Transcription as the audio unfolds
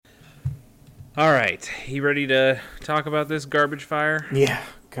All right, you ready to talk about this garbage fire? Yeah,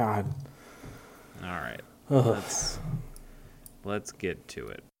 God. All right, Ugh. let's get to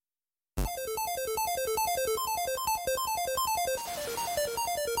it.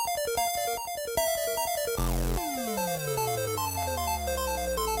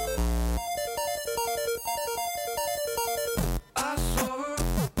 I saw her,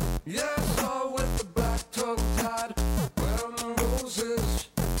 yeah, I saw her with the black tongue tied, wearing the roses,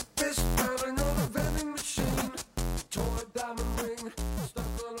 fist pounding on a vending machine, toy diamond ring stuck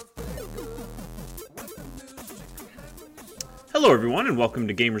on her finger, with the news she could hang in the sun. Hello, everyone, and welcome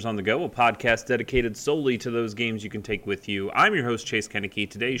to Gamers on the Go, a podcast dedicated solely to those games you can take with you. I'm your host, Chase Kenneke.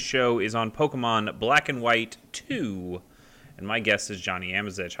 Today's show is on Pokemon Black and White 2, and my guest is Johnny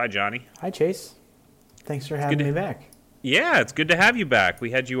Amazich. Hi, Johnny. Hi, Chase. Thanks for having me back. Yeah, it's good to have you back.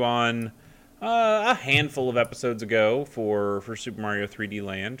 We had you on a handful of episodes ago for Super Mario 3D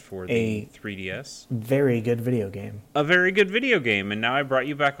Land for the 3DS. Very good video game. A very good video game, and now I brought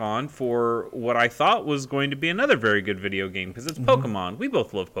you back on for what I thought was going to be another very good video game, because it's Pokemon. We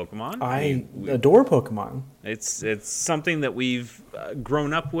both love Pokemon. I adore Pokemon. It's something that we've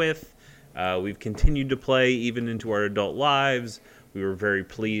grown up with. We've continued to play even into our adult lives. We were very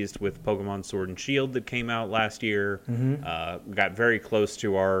pleased with Pokemon Sword and Shield that came out last year. Got very close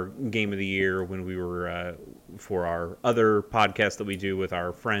to our Game of the Year when we were, for our other podcast that we do with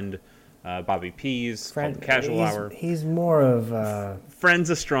our friend Bobby Pease, called the Casual Hour. He's more of Friend's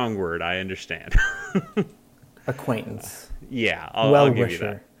a strong word, I understand. acquaintance. Yeah, I'll give you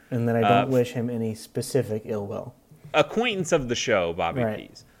Well-wisher. that. And that I don't wish him any specific ill will. Acquaintance of the show, Bobby Right.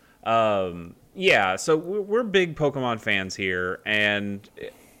 Pease. Yeah, so we're big Pokemon fans here, and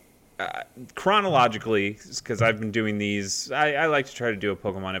chronologically, because I've been doing these, I like to try to do a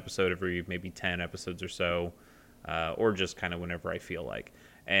Pokemon episode every maybe 10 episodes or so, or just kind of whenever I feel like.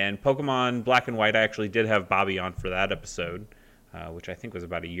 And Pokemon Black and White, I actually did have Bobby on for that episode, which I think was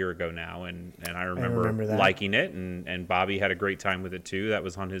about a year ago now, and I remember that. liking it, and Bobby had a great time with it too. That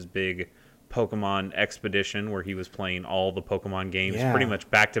was on his big Pokemon expedition where he was playing all the Pokemon games pretty much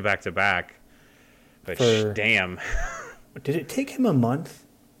back to back to back. But damn. Did it take him a month?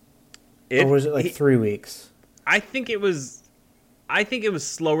 Or Or was it like 3 weeks? I think it was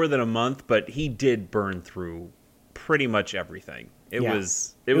slower than a month, but he did burn through pretty much everything. It Yeah.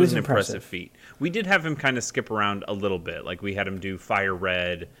 was It an was impressive impressive. feat. We did have him kind of skip around a little bit. Like we had him do Fire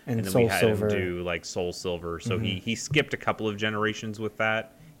Red And then Soul we had Silver. him do like Soul Silver. So he skipped a couple of generations with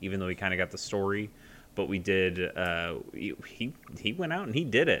that, even though he kind of got the story. But we did he went out and he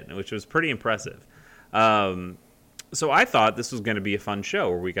did it, which was pretty impressive. So I thought this was going to be a fun show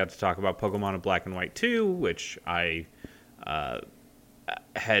where we got to talk about Pokemon in Black and White 2, which I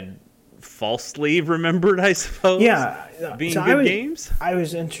had falsely remembered, I suppose. Yeah. Being So good games. I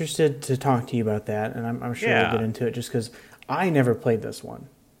was interested to talk to you about that, and I'm sure Yeah. we'll get into it just because I never played this one.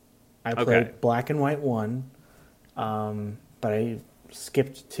 I played Black and White 1, but I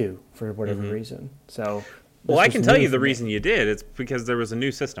skipped 2 for whatever reason. So, Well, this I was can tell new you the for me. reason you did. It's because there was a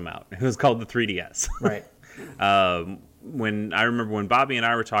new system out. It was called the 3DS. Right. When I remember when Bobby and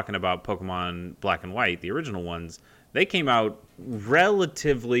I were talking about Pokemon Black and White, the original ones, they came out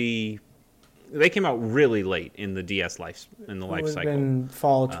really late in the DS life life It would have cycle. been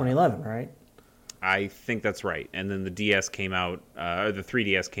fall of 2011, right? I think that's right. And then the DS came out, or the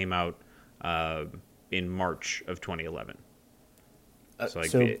 3DS came out in March of 2011.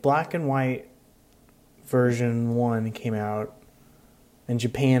 So Black and White version 1 came out in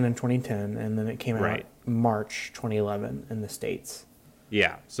Japan in 2010, and then it came out Right. March 2011 in the States.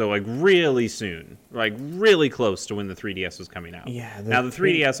 Yeah, so like really soon, like really close to when the 3DS was coming out. Yeah, Now the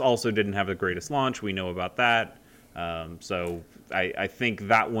 3DS also didn't have the greatest launch. We know about that. So I think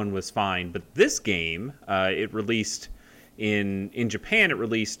that one was fine. But this game, it released in Japan. It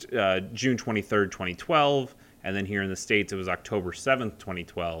released June 23rd, 2012, and then here in the States it was October 7th,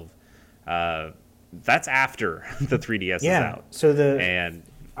 2012. That's after the 3DS is out. So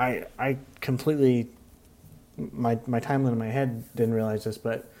I completely my timeline in my head didn't realize this,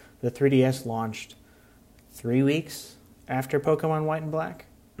 but the 3DS launched 3 weeks after Pokemon White and Black.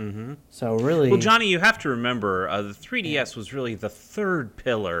 Mm-hmm. So really, Well, Johnny, you have to remember the 3DS was really the third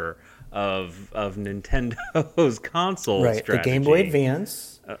pillar of Nintendo's console right, strategy. the Game Boy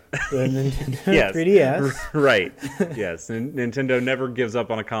Advance, the Nintendo Yes. 3DS. Right. Yes. Nintendo never gives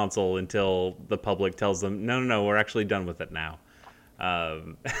up on a console until the public tells them, no, we're actually done with it now.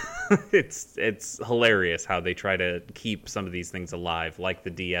 It's hilarious how they try to keep some of these things alive, like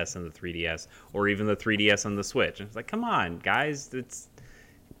the DS and the 3DS, or even the 3DS and the Switch. And it's like, come on, guys,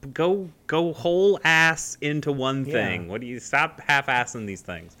 go whole ass into one Yeah. thing. What do you stop half-assing these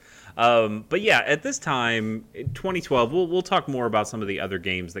things? But yeah, at this time, in 2012, we'll talk more about some of the other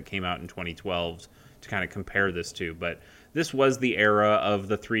games that came out in 2012 to kind of compare this to. But this was the era of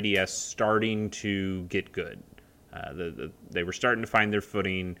the 3DS starting to get good. They were starting to find their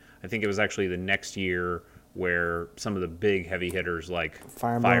footing. I think it was actually the next year where some of the big heavy hitters like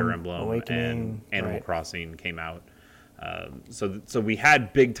Fire Emblem Awakening, and Animal right. Crossing came out. So we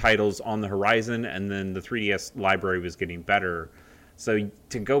had big titles on the horizon, and then the 3DS library was getting better. So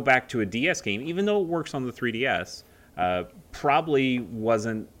to go back to a DS game, even though it works on the 3DS, probably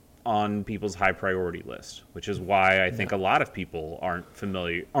wasn't on people's high priority list, which is why I think a lot of people aren't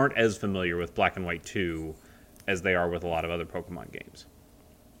as familiar with Black and White 2 as they are with a lot of other Pokemon games.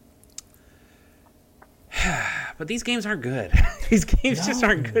 But these games aren't good. These games just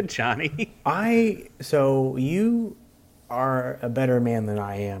aren't good, Johnny. So you are a better man than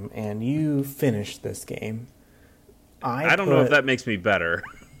I am, and you finished this game. I don't know if that makes me better.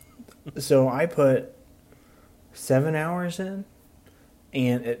 So I put 7 hours in,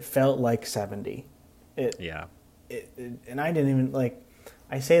 and it felt like 70. Yeah. And I didn't even, like,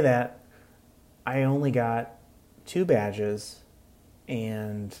 I say that, I only got 2 badges,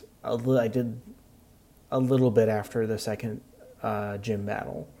 and I did a little bit after the second gym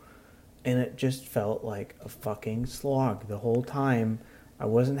battle. And it just felt like a fucking slog the whole time. I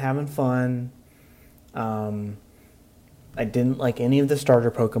wasn't having fun. I didn't like any of the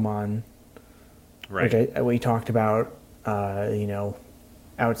starter Pokemon, Right. which we talked about,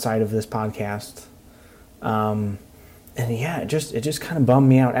 outside of this podcast. And yeah, it just kind of bummed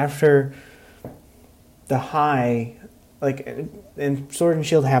me out after the high. Like, and Sword and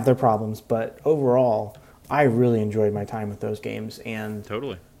Shield have their problems, but overall, I really enjoyed my time with those games. And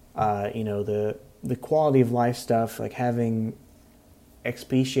Totally. the quality of life stuff, like having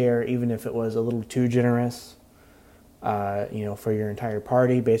XP share, even if it was a little too generous, for your entire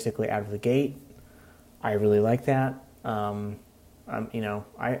party, basically out of the gate. I really like that. I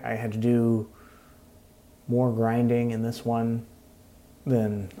had to do more grinding in this one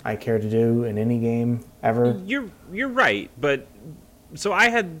than I care to do in any game ever. You're right, but so I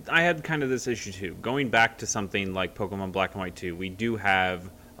had kind of this issue too. Going back to something like Pokemon Black and White 2, we do have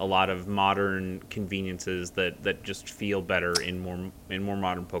a lot of modern conveniences that just feel better in more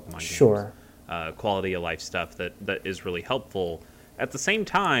modern Pokemon games. Sure. Quality of life stuff that is really helpful. At the same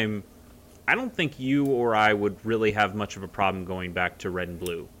time, I don't think you or I would really have much of a problem going back to Red and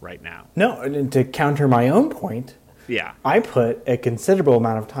Blue right now. No, and to counter my own point, Yeah. I put a considerable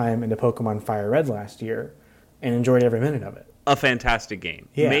amount of time into Pokemon Fire Red last year and enjoyed every minute of it. A fantastic game.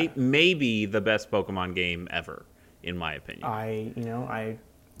 Yeah. Maybe the best Pokemon game ever, in my opinion. I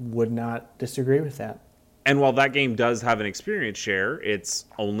would not disagree with that. And while that game does have an experience share, it's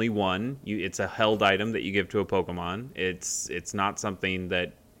only one. It's a held item that you give to a Pokemon. It's not something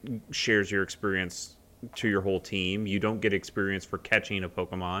that shares your experience to your whole team. You don't get experience for catching a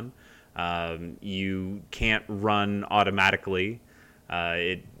Pokemon. You can't run automatically.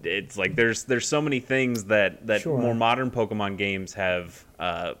 It's like there's so many things that Sure. more modern Pokemon games have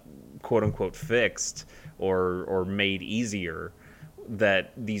quote unquote fixed or made easier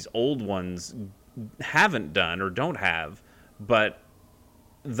that these old ones haven't done or don't have, but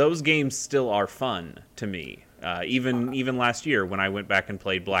those games still are fun to me. Even last year when I went back and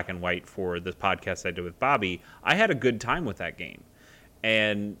played Black and White for the podcast I did with Bobby, I had a good time with that game.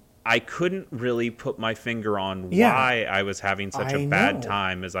 And I couldn't really put my finger on why I was having such a bad know.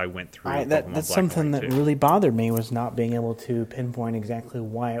 time as I went through Pokemon That's Black something and that White 2. really bothered me, was not being able to pinpoint exactly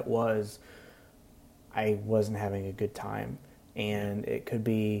why it was I wasn't having a good time. And it could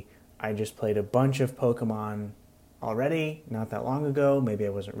be I just played a bunch of Pokemon already not that long ago. Maybe I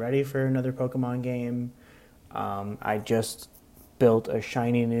wasn't ready for another Pokemon game. I just built a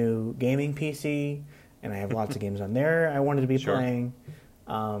shiny new gaming PC, and I have lots of games on there I wanted to be Sure. playing.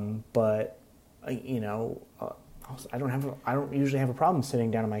 But I don't usually have a problem sitting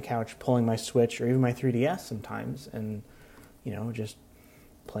down on my couch, pulling my Switch or even my 3DS sometimes, and just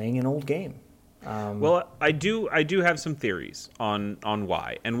playing an old game. Well, I do have some theories on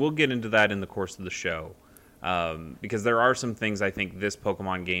why, and we'll get into that in the course of the show, because there are some things I think this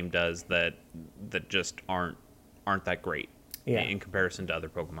Pokemon game does that just aren't that great in comparison to other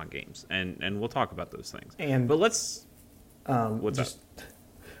Pokemon games, and we'll talk about those things. But let's what's just up?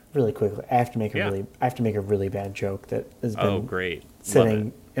 really quickly, I have to make Yeah. a really bad joke that has been Oh, great! Love sitting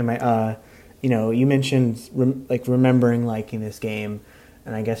it. in my. You mentioned remembering liking this game,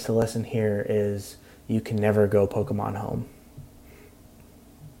 and I guess the lesson here is you can never go Pokemon home.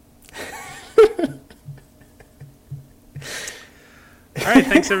 All right,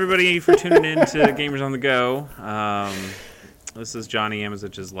 thanks everybody for tuning in to Gamers on the Go. This is Johnny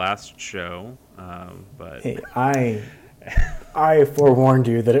Amazich's last show, but Hey, I forewarned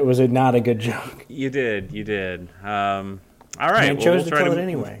you that it was not a good joke. you did. All right, And I chose to tell it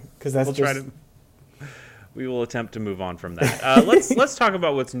anyway because that's We'll just. try to. We will attempt to move on from that. Let's talk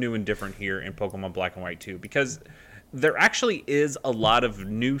about what's new and different here in Pokemon Black and White 2, because there actually is a lot of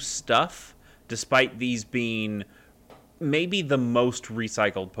new stuff, despite these being maybe the most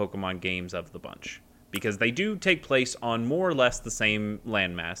recycled Pokemon games of the bunch, because they do take place on more or less the same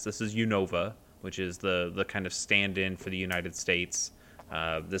landmass. This is Unova, which is the kind of stand-in for the United States.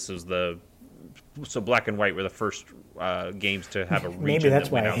 This was so Black and White were the first games to have a region Maybe that's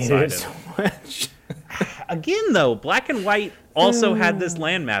that went why I hated outside it of. so much. Again, though, Black and White also had this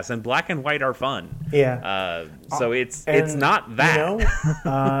landmass, and Black and White are fun. Yeah. So it's And, not that. You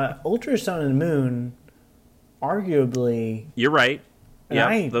know, Ultra Sun and Moon, arguably, You're right. And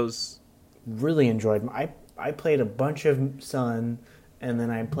Yeah, those. really enjoyed. I played a bunch of Sun, and then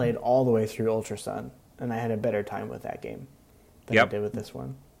I played all the way through Ultra Sun, and I had a better time with that game than I Yep. did with this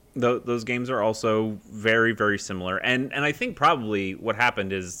one. Those games are also very, very similar, and I think probably what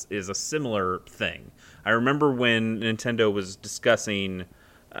happened is a similar thing. I remember when Nintendo was discussing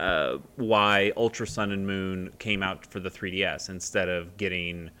why Ultra Sun and Moon came out for the 3DS instead of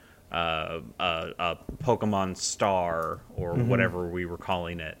getting a Pokemon Star or whatever we were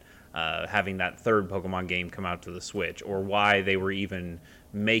calling it, having that third Pokemon game come out to the Switch, or why they were even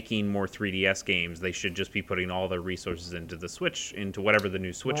making more 3DS games. They should just be putting all their resources into the Switch, into whatever the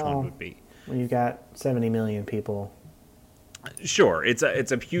new Switch one would be. When you got 70 million people. Sure, it's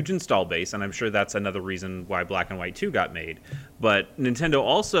a huge install base, and I'm sure that's another reason why Black and White 2 got made. But Nintendo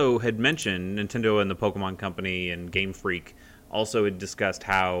also had mentioned, Nintendo and the Pokemon Company and Game Freak also had discussed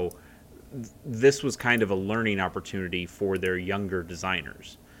how this was kind of a learning opportunity for their younger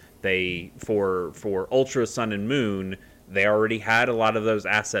designers. They, for Ultra Sun and Moon, they already had a lot of those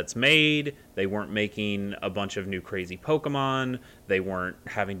assets made. They weren't making a bunch of new crazy Pokemon. They weren't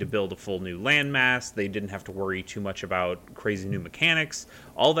having to build a full new landmass. They didn't have to worry too much about crazy new mechanics.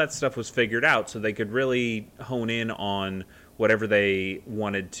 All that stuff was figured out, so they could really hone in on whatever they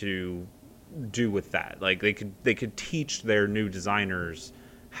wanted to do with that. Like they could teach their new designers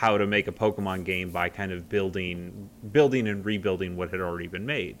how to make a Pokemon game by kind of building and rebuilding what had already been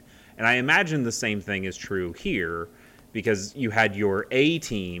made. And I imagine the same thing is true here, because you had your A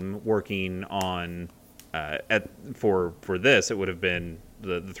team working on for this, it would have been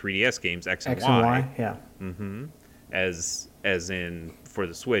the 3DS games X and Y. Yeah. As in for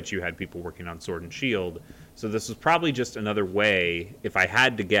the Switch, you had people working on Sword and Shield. So this was probably just another way, if I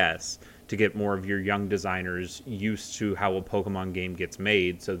had to guess, to get more of your young designers used to how a Pokemon game gets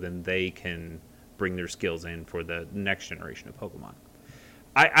made, so then they can bring their skills in for the next generation of Pokemon.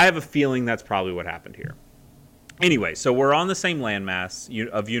 I have a feeling that's probably what happened here. Anyway, so we're on the same landmass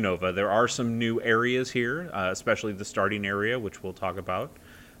of Unova. There are some new areas here, especially the starting area, which we'll talk about.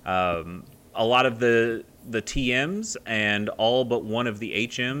 A lot of the TMs and all but one of the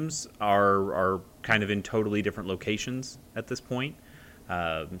HMs are kind of in totally different locations at this point.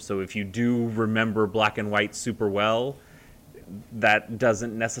 So if you do remember Black and White super well, that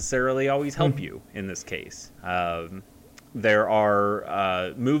doesn't necessarily always help you in this case. There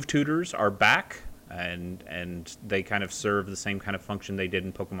are move tutors are back, and they kind of serve the same kind of function they did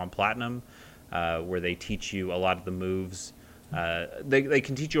in Pokemon Platinum, where they teach you a lot of the moves. They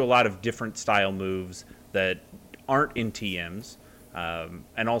can teach you a lot of different style moves that aren't in TMs,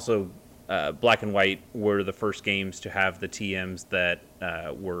 and also Black and White were the first games to have the TMs that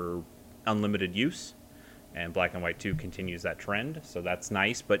were unlimited use, and Black and White 2 continues that trend, so that's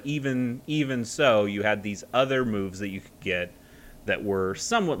nice. But even so, you had these other moves that you could get that were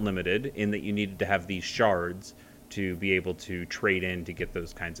somewhat limited in that you needed to have these shards to be able to trade in to get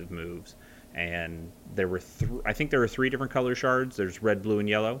those kinds of moves. And there were I think there were 3 different color shards. There's red, blue, and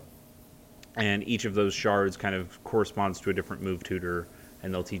yellow. And each of those shards kind of corresponds to a different move tutor,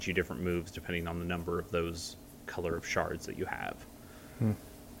 and they'll teach you different moves depending on the number of those color of shards that you have.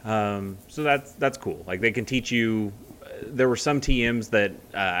 So that's cool. Like they can teach you. There were some TMs that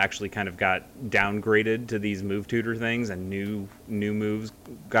actually kind of got downgraded to these move tutor things, and new moves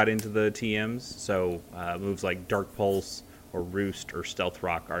got into the TMs. So moves like Dark Pulse or Roost or Stealth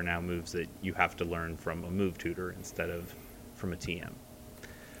Rock are now moves that you have to learn from a move tutor instead of from a TM.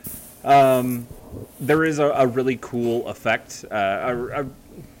 There is a really cool effect.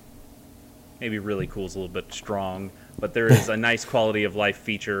 Maybe really cool is a little bit strong, but there is a nice quality of life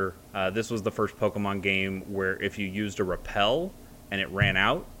feature. This was the first Pokemon game where if you used a repel and it ran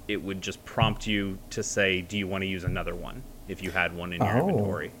out, it would just prompt you to say, do you want to use another one? if you had one in your Oh.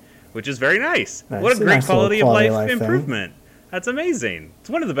 inventory, which is very nice. Nice. What a A great nice little quality of quality life of life thing. improvement. That's amazing. It's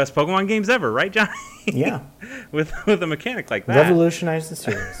one of the best Pokemon games ever, right, Johnny? Yeah. with a mechanic like that. Revolutionize the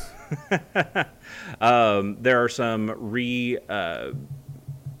series. There are some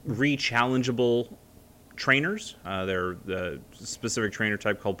re-challengeable trainers. They're the specific trainer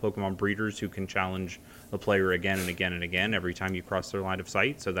type called Pokemon Breeders who can challenge the player again and again and again every time you cross their line of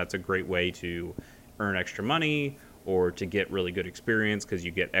sight. So that's a great way to earn extra money or to get really good experience because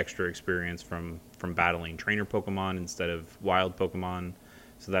you get extra experience from battling trainer Pokemon instead of wild Pokemon.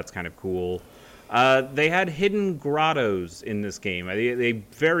 So that's kind of cool. They had hidden grottos in this game. They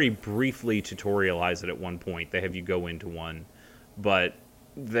very briefly tutorialize it at one point. They have you go into one, but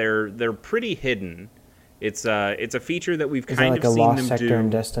they're pretty hidden. It's a feature that we've Is that kind like of a seen lost them sector do. in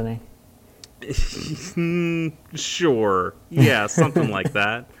Destiny? Sure, yeah, something like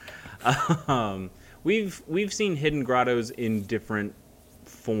that. We've seen hidden grottos in different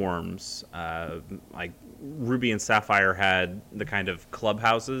forms. Like Ruby and Sapphire had the kind of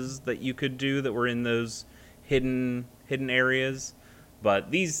clubhouses that you could do that were in those hidden areas,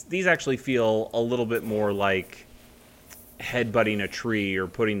 but these actually feel a little bit more like headbutting a tree or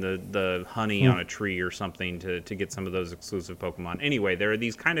putting the honey on a tree or something to get some of those exclusive Pokemon. Anyway, there are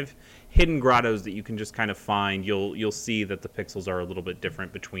these kind of hidden grottos that you can just kind of find. You'll see that the pixels are a little bit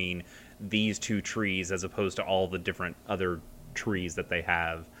different between these two trees as opposed to all the different other trees that they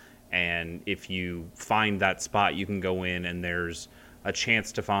have. And if you find that spot, you can go in and there's a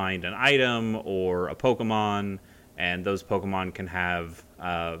chance to find an item or a Pokemon, and those Pokemon can have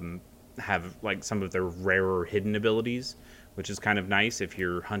like some of their rarer hidden abilities, which is kind of nice if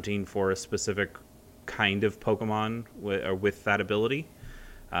you're hunting for a specific kind of Pokemon with that ability.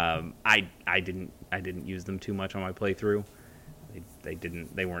 I didn't use them too much on my playthrough.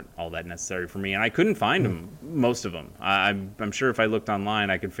 They weren't all that necessary for me, and I couldn't find them, most of them. I'm sure if I looked online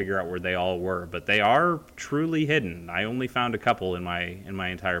I could figure out where they all were, but they are truly hidden. I only found a couple in my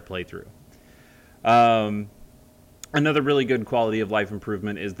entire playthrough. Another really good quality of life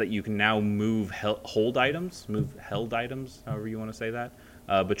improvement is that you can now move held items, however you want to say that,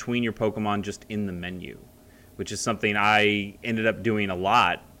 between your Pokemon just in the menu, which is something I ended up doing a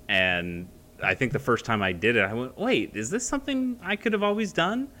lot. And I think the first time I did it, I went, "Wait, is this something I could have always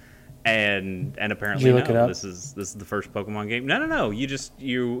done?" And apparently, Did you look it no. up? This is the first Pokemon game. No. You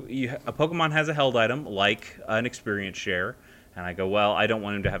a Pokemon has a held item like an experience share. And I go, well, I don't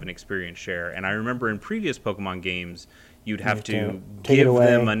want him to have an experience share. And I remember in previous Pokemon games, you'd have to take it give away.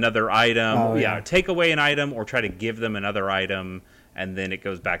 them another item. Oh, yeah, yeah. take away an item or try to give them another item. And then it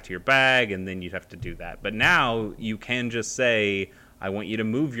goes back to your bag, and then you'd have to do that. But now you can just say, I want you to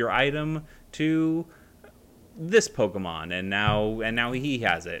move your item to this Pokemon. And now he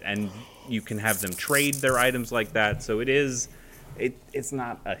has it. And you can have them trade their items like that. So it's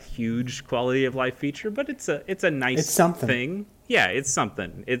not a huge quality of life feature, but it's a nice something. thing. Yeah, it's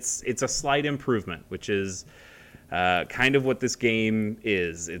something. It's a slight improvement, which is kind of what this game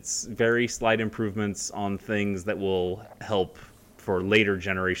is. It's very slight improvements on things that will help for later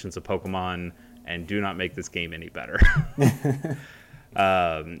generations of Pokemon and do not make this game any better.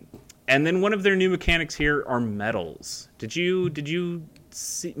 And then one of their new mechanics here are medals. Did you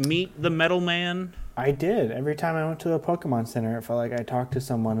meet the Medal Man? I did. Every time I went to a Pokemon Center, it felt like I talked to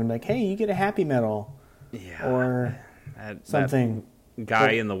someone and like, hey, you get a happy medal. Yeah. Or That something.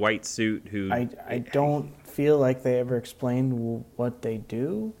 guy in the white suit who I don't feel like they ever explained what they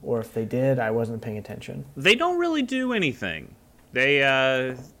do, or if they did, I wasn't paying attention. they don't really do anything. They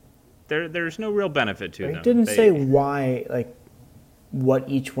there's no real benefit to They them. didn't say why, like, what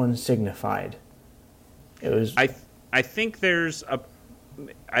each one signified. It was I think there's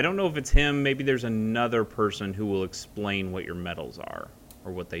I don't know if it's him. Maybe there's another person who will explain what your medals are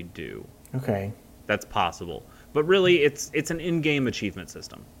or what they do. okay. That's possible. But really, it's an in-game achievement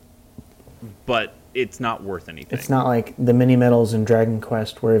system. But it's not worth anything. It's not like the mini medals in Dragon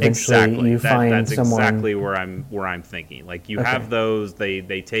Quest, where eventually Exactly. you find That's someone. exactly where I'm thinking. Like you Okay. have those, they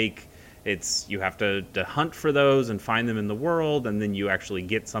take you have to hunt for those and find them in the world, and then you actually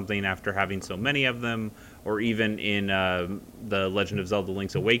get something after having so many of them. Or even in the Legend of Zelda: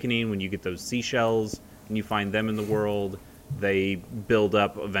 Link's Awakening, when you get those seashells and you find them in the world, they build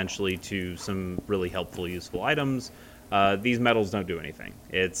up eventually to some really helpful, useful items. These medals don't do anything.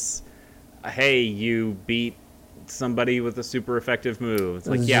 It's, hey, you beat somebody with a super effective move. It's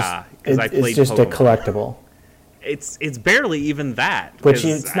like, yeah, because I played It's just Pokemon. a collectible. It's barely even that. Which 'cause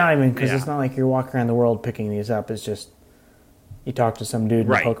it's not even, because yeah. it's not like you're walking around the world picking these up. It's just you talk to some dude in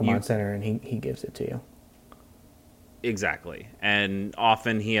Right, the Pokemon you- Center and he gives it to you. Exactly, and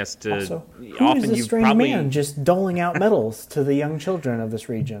often he has to. Also, who often is this you've strange probably man just doling out medals to the young children of this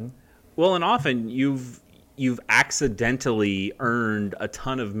region? well, and often you've accidentally earned a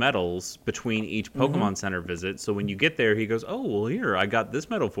ton of medals between each Pokemon Center visit. So when you get there, he goes, "Oh, well, here I got this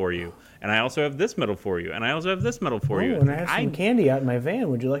medal for you, and I also have this medal for you, and I also have this medal for you." Oh, and I have some candy out in my van.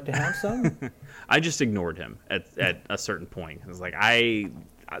 Would you like to have some? I just ignored him at a certain point. I was like, I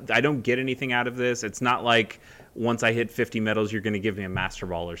don't get anything out of this. It's not like once I hit 50 medals, you're going to give me a Master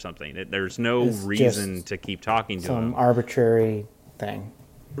Ball or something. There's no It's reason just to keep talking to Some him. arbitrary thing.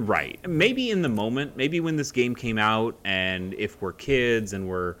 Right. Maybe in the moment, maybe when this game came out, and if we're kids and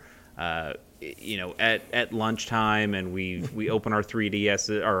we're, at lunchtime and we open our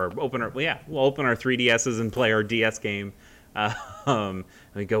 3DSs we'll open our 3DSs and play our DS game. And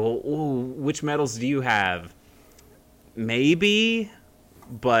we go, well, ooh, which medals do you have? Maybe,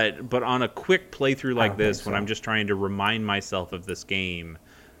 but on a quick playthrough like this, when I'm just trying to remind myself of this game,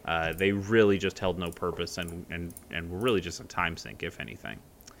 they really just held no purpose and were really just a time sink, if anything.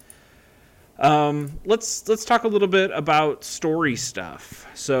 Let's talk a little bit about story stuff.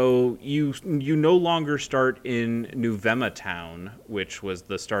 So you no longer start in New Vema Town, which was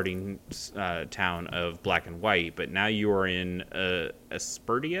the starting town of Black and White, but now you are in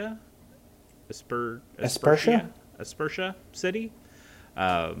Aspertia City,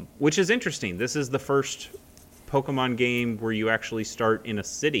 which is interesting. This is the first Pokemon game where you actually start in a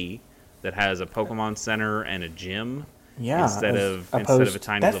city that has a Pokemon Center and a gym. Yeah, instead of a tiny little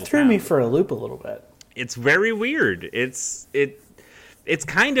town. That threw me for a loop a little bit. It's very weird. It's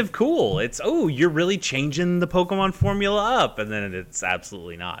kind of cool. It's you're really changing the Pokemon formula up, and then it's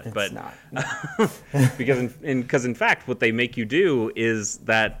absolutely not. It's not. because in fact, what they make you do is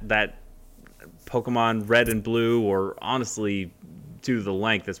that Pokemon Red and Blue, or honestly, to the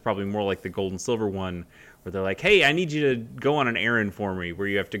length, it's probably more like the Gold and Silver one, where they're like, "Hey, I need you to go on an errand for me," where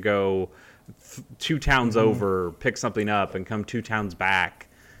you have to go 2 towns over, pick something up, and come 2 towns back,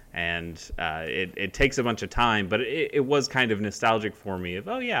 and it takes a bunch of time, but it was kind of nostalgic for me of,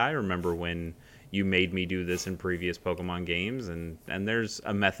 I remember when you made me do this in previous Pokemon games, and there's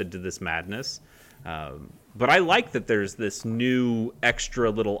a method to this madness. But I like that there's this new extra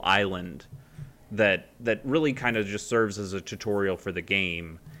little island that really kind of just serves as a tutorial for the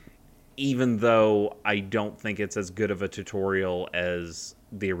game, even though I don't think it's as good of a tutorial as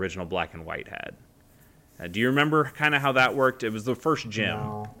the original Black and White had. Do you remember kind of how that worked? It was the first gym.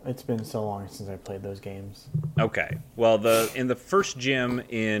 No, it's been so long since I played those games. Okay. Well, in the first gym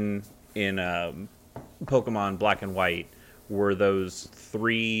in Pokemon Black and White were those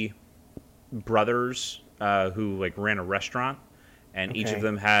 3 brothers who ran a restaurant, and each of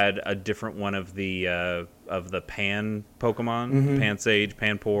them had a different one of the Pan Pokemon, Pansage,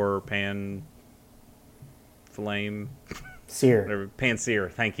 Panpour, Panflame. Seer.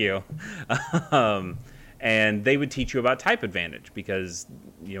 Panseer, thank you. And they would teach you about type advantage because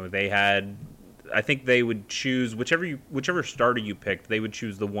they had, I think they would choose whichever starter you picked, they would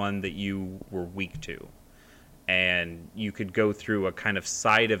choose the one that you were weak to, and you could go through a kind of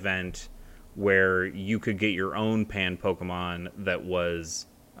side event where you could get your own Pan Pokemon that was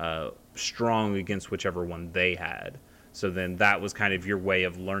strong against whichever one they had. So then that was kind of your way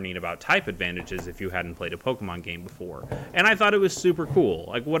of learning about type advantages if you hadn't played a Pokemon game before. And I thought it was super cool.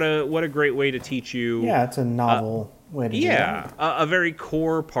 Like, what a great way to teach you. Yeah, it's a novel way to do that. A very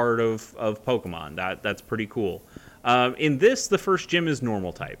core part of Pokemon. That's pretty cool. In this, the first gym is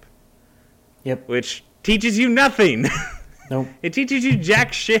normal type. Yep. Which teaches you nothing. Nope. It teaches you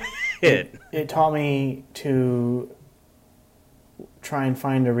jack shit. It taught me to try and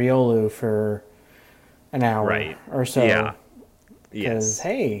find a Riolu for an hour or so. Yeah. Because, Yes.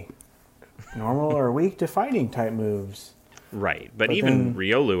 hey, normal or weak to fighting type moves. Right. But then even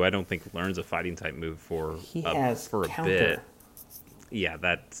Riolu, I don't think learns a fighting type move for a counter, bit. Yeah,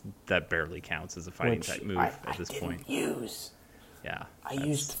 that barely counts as a fighting type move at this point. Use. Yeah. I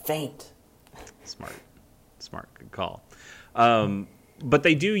used feint. Smart. Good call. But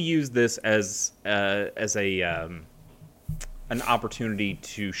they do use this as an opportunity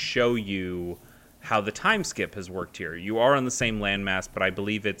to show you how the time skip has worked here. You are on the same landmass, but I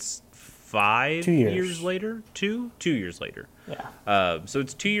believe it's 5 2 years. years later. 2 years later. Yeah. So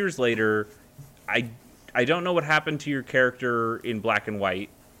it's 2 years later. I don't know what happened to your character in Black and White.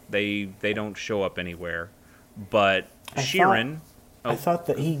 They don't show up anywhere. But Sheeran... I thought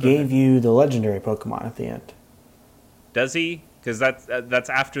that he gave you the legendary Pokemon at the end. Does he? Because that's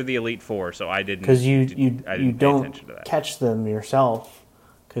after the Elite Four, so I didn't. Because you pay don't attention to that. catch them yourself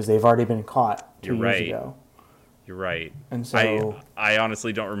because they've already been caught 2 years ago. You're right. And so I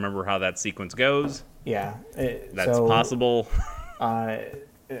honestly don't remember how that sequence goes. yeah, That's possible. I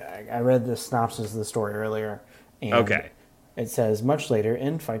read the synopsis of the story earlier. And Okay. It says, much later,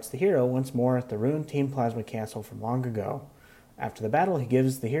 In fights the hero once more at the ruined Team Plasma castle from long ago. After the battle, he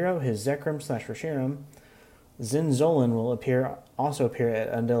gives the hero his Zekrom/Reshiram. Zinzolan will also appear at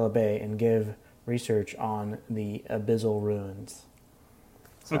Undella Bay and give research on the Abyssal ruins.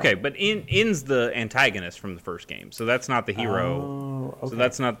 So- Okay, but In's the antagonist from the first game, so that's not the hero. Oh, okay.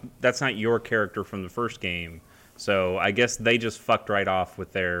 So that's not your character from the first game. So I guess they just fucked right off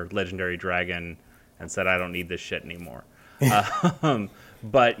with their legendary dragon and said, "I don't need this shit anymore."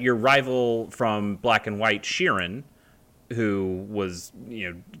 But your rival from Black and White, Sheeran, who was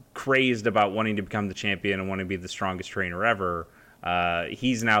crazed about wanting to become the champion and wanting to be the strongest trainer ever,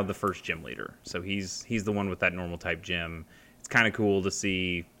 he's now the first gym leader. So he's the one with that normal type gym. It's kind of cool to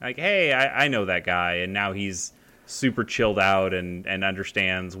see, like, hey, I know that guy, and now he's super chilled out and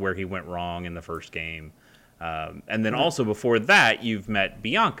understands where he went wrong in the first game. And then also before that, you've met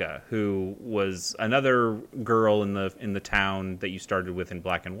Bianca, who was another girl in the town that you started with in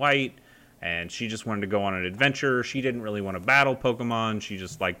Black and White, and she just wanted to go on an adventure. She didn't really want to battle Pokemon. She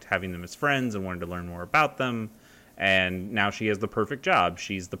just liked having them as friends and wanted to learn more about them. And now she has the perfect job.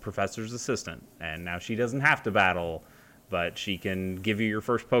 She's the professor's assistant, and now she doesn't have to battle, but she can give you your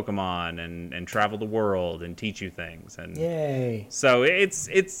first Pokemon and travel the world and teach you things. And Yay. so it's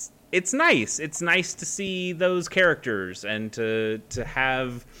nice. It's nice to see those characters and to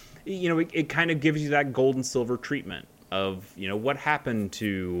have, it kind of gives you that gold and silver treatment of, what happened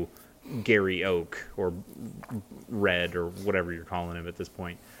to Gary Oak or Red or whatever you're calling him at this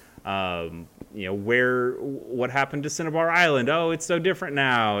point. What happened to Cinnabar Island? Oh, it's so different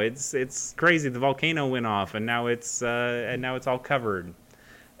now. It's crazy. The volcano went off and now it's all covered.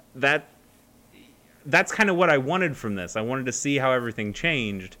 That's kind of what I wanted from this. I wanted to see how everything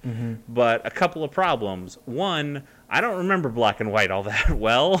changed, but a couple of problems. One, I don't remember Black and White all that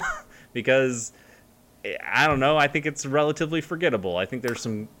well because I don't know. I think it's relatively forgettable. I think there's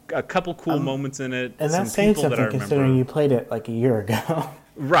a couple cool moments in it. And some that's saying people that I something considering remember. you played it like a year ago.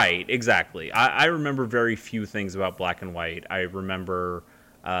 Right, exactly. I remember very few things about Black and White. I remember,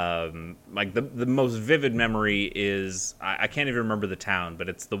 like, the most vivid memory is, I can't even remember the town, but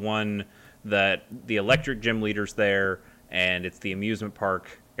it's the one that the electric gym leader's there, and it's the amusement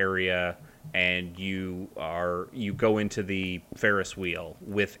park area, and you go into the Ferris wheel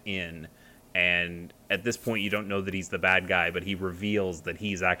within, and at this point you don't know that he's the bad guy, but he reveals that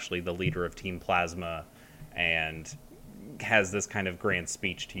he's actually the leader of Team Plasma, and has this kind of grand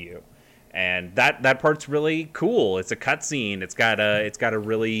speech to you, and that part's really cool. It's a cutscene. It's got a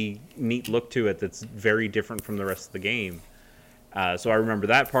really neat look to it that's very different from the rest of the game. So I remember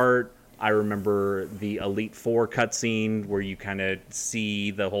that part. I remember the Elite Four cutscene where you kind of see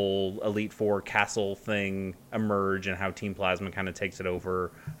the whole Elite Four castle thing emerge and how Team Plasma kind of takes it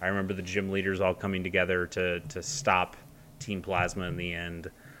over. I remember the gym leaders all coming together to stop Team Plasma in the end.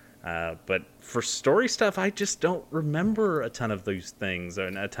 But for story stuff, I just don't remember a ton of those things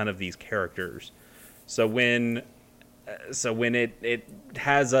and a ton of these characters. So when it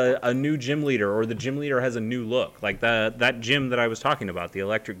has a new gym leader, or the gym leader has a new look, like that gym that I was talking about, the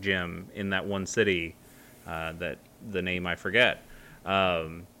electric gym in that one city, that the name I forget,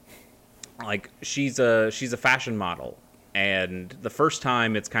 like she's a fashion model, and the first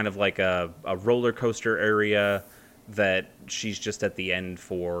time it's kind of like a roller coaster area that she's just at the end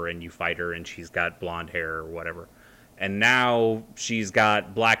for, and you fight her and she's got blonde hair or whatever, and now she's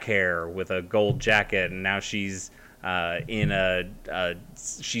got black hair with a gold jacket, and now she's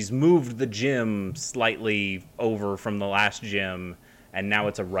she's moved the gym slightly over from the last gym, and now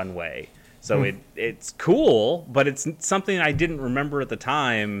it's a runway. So it's cool, but it's something I didn't remember at the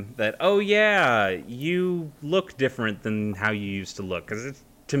time, that, oh yeah, you look different than how you used to look. Because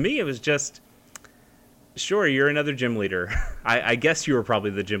to me, it was just, sure, you're another gym leader. I guess you were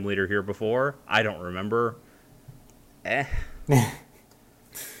probably the gym leader here before. I don't remember. That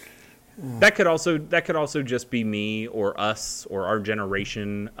could also just be me or us or our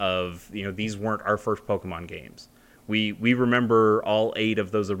generation of, these weren't our first Pokemon games. We remember all 8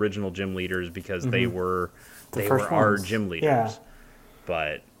 of those original gym leaders because they were our gym leaders. Yeah.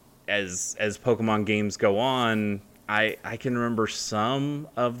 But as Pokemon games go on, I can remember some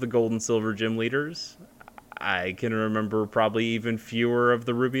of the Gold and Silver gym leaders. I can remember probably even fewer of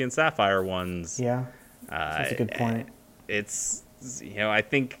the Ruby and Sapphire ones. Yeah, that's a good point. It's, I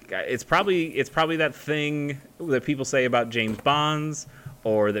think it's probably that thing that people say about James Bonds,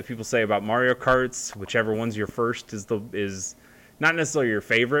 or that people say about Mario Karts. Whichever one's your first is not necessarily your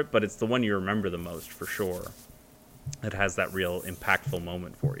favorite, but it's the one you remember the most for sure. that has that real impactful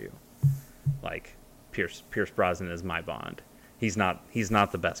moment for you. Like Pierce Brosnan is my Bond. He's not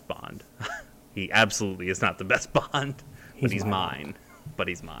the best Bond. He absolutely is not the best Bond, but he's mine. But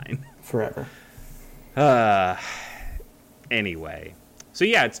he's mine. Forever. Anyway. So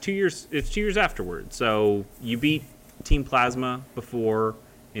yeah, it's 2 years. It's 2 years afterward. So you beat Team Plasma before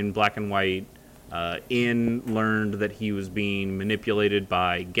in Black and White. In learned that he was being manipulated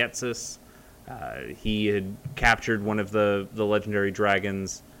by Getsus. He had captured one of the legendary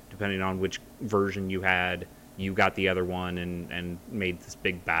dragons. Depending on which version you had, you got the other one and made this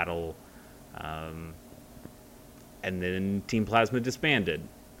big battle. And then Team Plasma disbanded.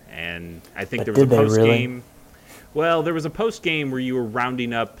 And I think there was a post game. Well, there was a post game where you were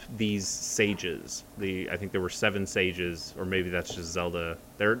rounding up these sages. I think there were 7 sages, or maybe that's just Zelda.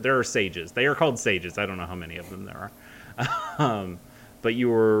 There are sages. They are called sages. I don't know how many of them there are. But you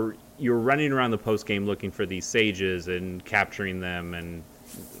were running around the post game looking for these sages and capturing them, and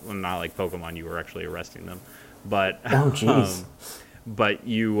well, not like Pokemon. You were actually arresting them. But oh, jeez. But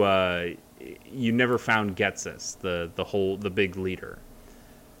you never found Getsus, the big leader.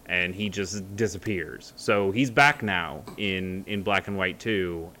 And he just disappears. So he's back now in Black and White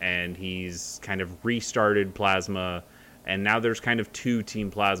 2, and he's kind of restarted Plasma, and now there's kind of 2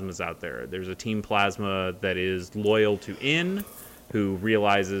 Team Plasmas out there. There's a Team Plasma that is loyal to In, who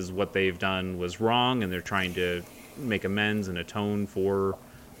realizes what they've done was wrong, and they're trying to make amends and atone for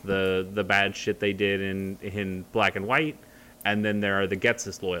the bad shit they did in Black and White. And then there are the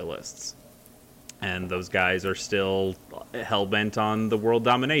Getsus loyalists. And those guys are still hell-bent on the world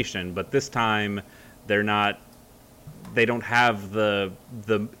domination, but this time they don't have the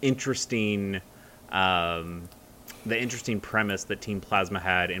interesting premise that Team Plasma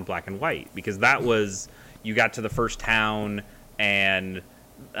had in Black and White, because that was, you got to the first town and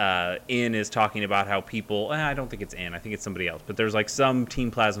In is talking about how people, I don't think it's In, I think it's somebody else, but there's like some Team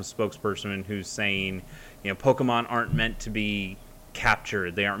Plasma spokesperson who's saying, Pokemon aren't meant to be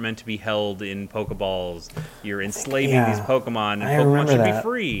captured. They aren't meant to be held in Pokeballs. You're enslaving these Pokemon, and Pokemon should be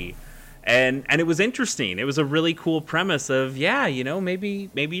free. And it was interesting. It was a really cool premise of, maybe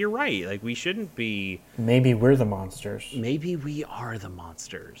you're right. Like, we shouldn't be... Maybe we're the monsters. Maybe we are the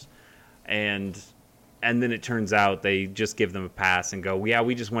monsters. And then it turns out they just give them a pass and go,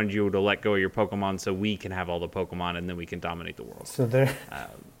 we just wanted you to let go of your Pokemon so we can have all the Pokemon and then we can dominate the world.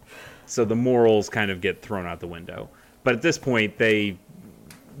 So the morals kind of get thrown out the window. But at this point, they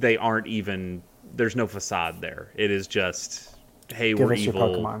aren't even... There's no facade there. It is just, hey, we're evil.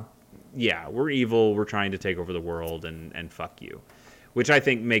 Your Pokemon. Yeah, we're evil. We're trying to take over the world, and fuck you. Which I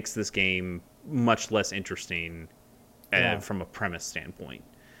think makes this game much less interesting from a premise standpoint.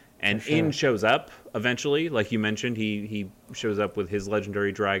 And sure. In shows up eventually. Like you mentioned, he shows up with his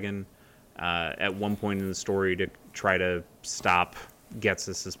legendary dragon at one point in the story to try to stop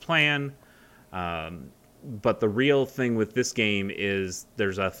Getsus' plan. But the real thing with this game is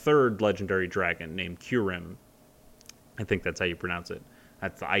there's a third legendary dragon named Kyurem. I think that's how you pronounce it.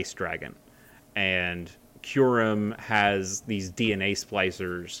 That's the ice dragon. And Kyurem has these DNA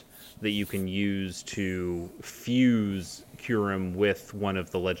splicers that you can use to fuse Kyurem with one of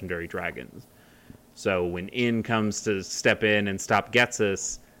the legendary dragons. So when In comes to step in and stop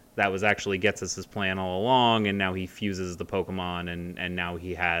Getsus, that was actually Getsus' plan all along, and now he fuses the Pokemon, and now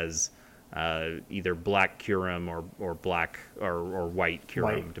he has... either black Kyurem or black or white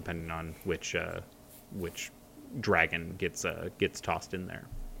Kyurem, depending on which dragon gets tossed in there.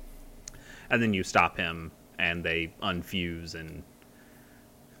 And then you stop him, and they unfuse, and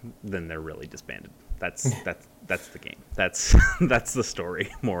then they're really disbanded. That's the game. That's the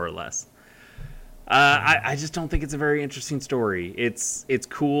story, more or less. I just don't think it's a very interesting story. It's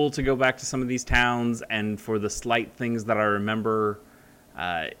cool to go back to some of these towns, and for the slight things that I remember.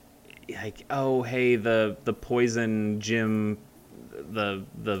 Like, oh, hey, the poison gym,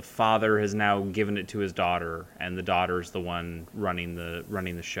 the father has now given it to his daughter, and the daughter's the one running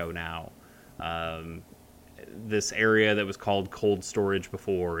the show now. This area that was called cold storage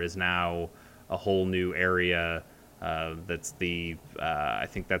before is now a whole new area. That's I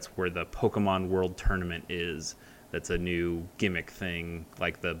think that's where the Pokemon World Tournament is. That's a new gimmick thing,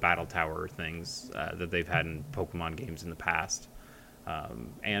 like the Battle Tower things that they've had in Pokemon games in the past.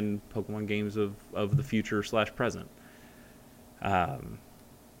 And Pokemon games of the future / present.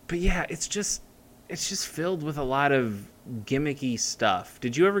 But yeah, it's just filled with a lot of gimmicky stuff.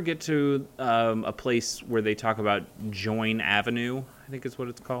 Did you ever get to a place where they talk about Join Avenue? I think is what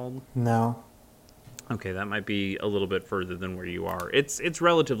it's called. No. Okay, that might be a little bit further than where you are. It's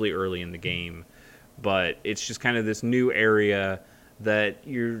relatively early in the game, but it's just kind of this new area that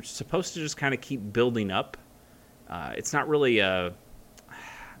you're supposed to just kind of keep building up. it's not really a.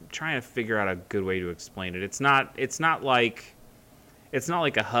 I'm trying to figure out a good way to explain it. It's not like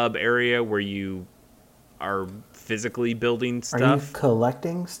a hub area where you are physically building Are you stuff.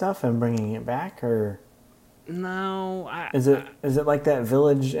 collecting stuff and bringing it back, or No, is it like that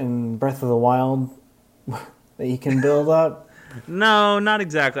village in Breath of the Wild that you can build up? no, not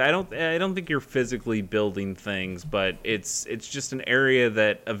exactly. I don't think you're physically building things, but it's just an area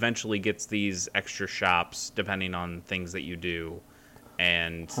that eventually gets these extra shops depending on things that you do.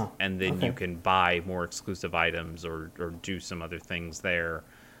 And then okay. you can buy more exclusive items or do some other things there.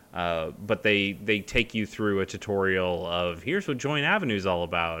 But they take you through a tutorial of here's what Join Avenue is all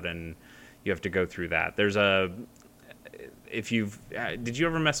about, and you have to go through that. Did you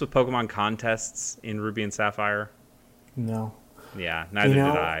ever mess with Pokemon contests in Ruby and Sapphire? No. Yeah, neither did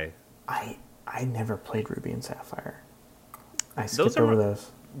I. I never played Ruby and Sapphire. I Those skipped are over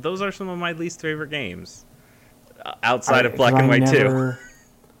those. Those are some of my least favorite games. Outside of Black and White 2.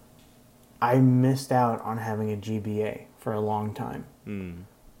 I missed out on having a GBA for a long time.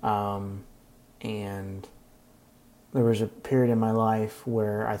 And there was a period in my life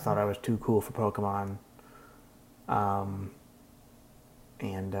where I thought I was too cool for Pokemon. I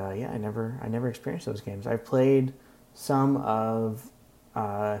never experienced those games. I played some of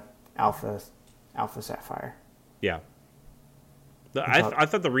Alpha Sapphire. Yeah. I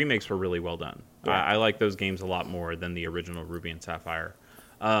thought the remakes were really well done. Yeah. I like those games a lot more than the original Ruby and Sapphire.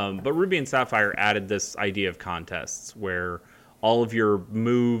 But Ruby and Sapphire added this idea of contests where all of your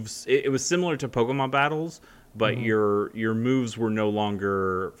moves... It was similar to Pokemon battles, but your moves were no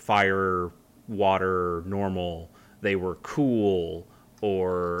longer fire, water, normal. They were cool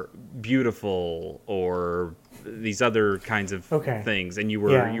or beautiful or these other kinds of things. And you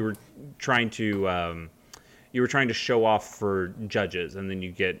were trying to... you were trying to show off for judges, and then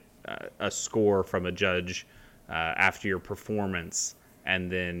you get a score from a judge after your performance,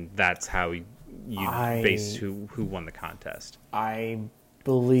 and then that's how you base who won the contest. I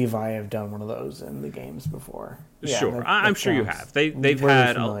believe I have done one of those in the games before. Yeah, Sure, I'm sure you have. They've really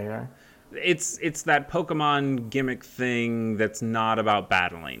had familiar. It's that Pokemon gimmick thing that's not about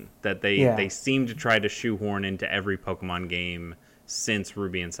battling that they seem to try to shoehorn into every Pokemon game since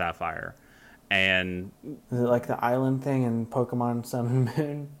Ruby and Sapphire. And is it like the island thing in Pokemon Sun and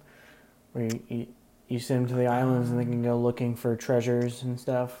Moon, where you send them to the islands and they can go looking for treasures and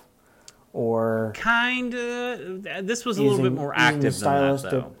stuff, or kinda? This was a little bit more active the stylus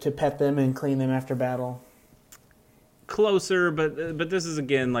than that, though. to pet them and clean them after battle. Closer, but this is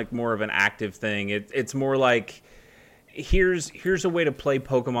again like more of an active thing. It's more like here's a way to play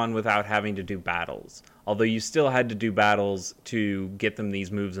Pokemon without having to do battles. Although you still had to do battles to get them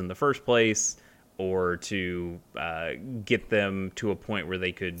these moves in the first place, or to get them to a point where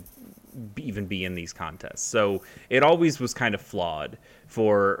they could even be in these contests. So it always was kind of flawed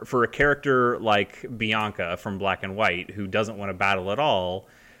for a character like Bianca from Black and White, who doesn't want to battle at all.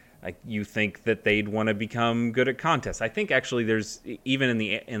 Like, you think that they'd want to become good at contests. I think actually there's even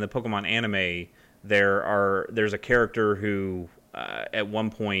in the Pokemon anime there's a character who at one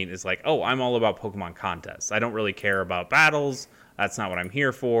point is like, oh, I'm all about Pokemon contests. I don't really care about battles. That's not what I'm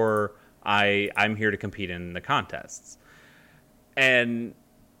here for. I'm here to compete in the contests. And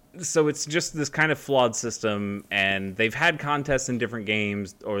so it's just this kind of flawed system, and they've had contests in different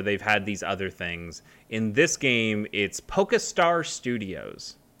games, or they've had these other things. In this game, it's PokeStar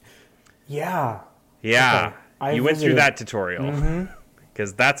Studios. Yeah. Yeah. Okay. You went through that tutorial.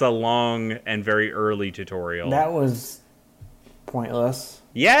 Because that's a long and very early tutorial. That was pointless.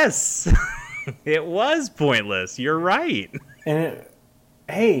 Yes! It was pointless. You're right. And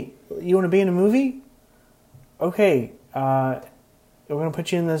hey, you want to be in a movie? Okay, we're going to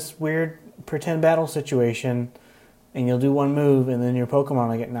put you in this weird pretend battle situation, and you'll do one move, and then your Pokemon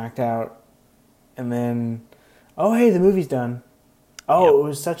will get knocked out. And then, oh, hey, the movie's done. Oh, Yep. It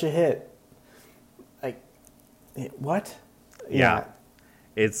was such a hit. Like, what? Yeah.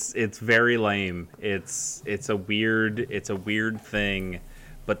 It's very lame. It's a weird thing,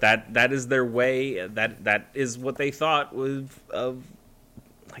 but that is their way. That is what they thought was of,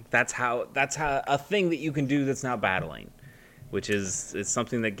 like, that's how a thing that you can do that's not battling, which is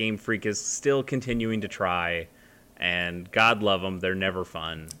something that Game Freak is still continuing to try, and God love them, they're never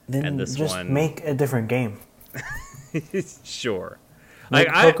fun. Then and this just one, make a different game. sure, Like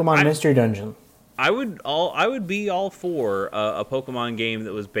like Pokemon Mystery Dungeon. I would be all for a Pokemon game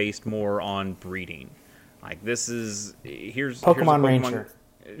that was based more on breeding. Like, here's Pokemon Rancher.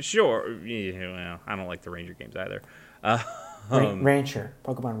 Sure. Yeah, well, I don't like the Ranger games either. Rancher.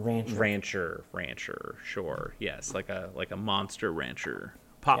 Pokemon Rancher. Rancher. Sure. Yes, like a monster rancher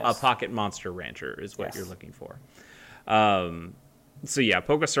Yes. A pocket monster rancher is what Yes. you're looking for. So yeah,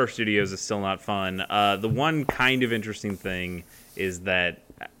 PokeStar Studios is still not fun. The one kind of interesting thing is that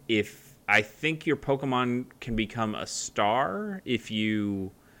if I think your Pokemon can become a star if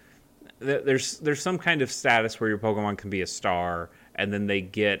you there's some kind of status where your Pokemon can be a star, and then they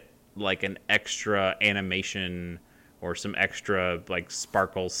get like an extra animation or some extra like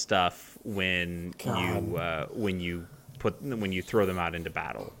sparkle stuff when you throw them out into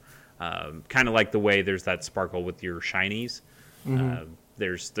battle. Kind of like the way there's that sparkle with your shinies.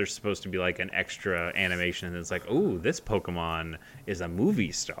 There's supposed to be like an extra animation that's like, oh, this Pokemon is a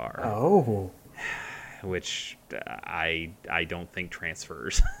movie star, Oh, which I don't think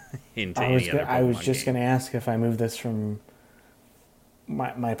transfers into any other Pokemon I was just game. going to ask if I move this from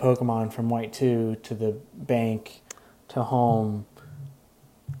my Pokemon from White 2 to the bank to home.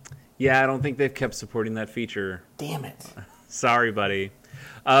 Yeah, I don't think they've kept supporting that feature. Damn it. Sorry, buddy.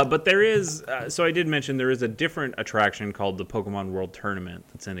 But there is, so I did mention there is a different attraction called the Pokemon World Tournament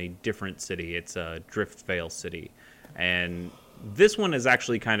that's in a different city. It's Driftvale City. And this one is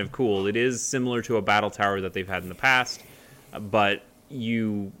actually kind of cool. It is similar to a battle tower that they've had in the past, but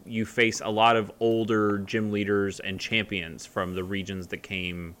you face a lot of older gym leaders and champions from the regions that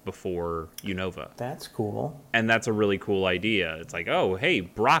came before Unova. That's cool. And that's a really cool idea. It's like, oh, hey,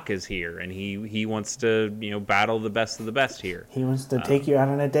 Brock is here, and he wants to battle the best of the best here. He wants to take you out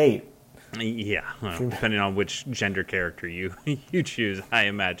on a date. Yeah, well, depending on which gender character you choose, I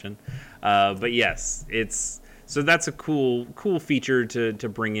imagine. But yes, so that's a cool feature to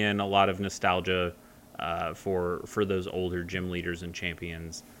bring in a lot of nostalgia for those older gym leaders and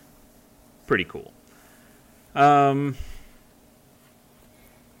champions. Pretty cool.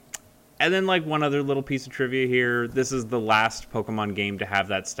 And then, like, one other little piece of trivia here. This is the last Pokemon game to have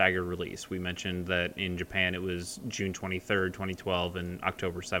that staggered release. We mentioned that in Japan it was June 23rd, 2012, and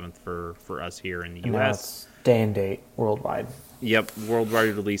October 7th for us here in the And now U.S. it's day and date worldwide. Yep,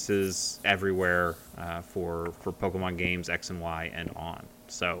 worldwide releases everywhere for Pokemon games X and Y and on.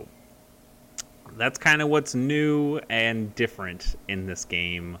 So that's kind of what's new and different in this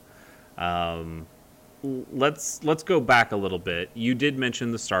game. Let's go back a little bit. You did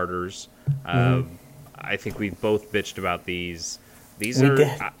mention the starters. I think we've both bitched about these. We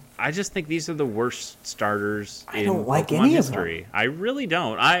did. I just think these are the worst starters I in don't like Pokemon any of them. history. I really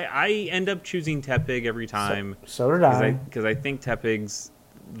don't. I end up choosing Tepig every time. So did I. Because I think Tepig's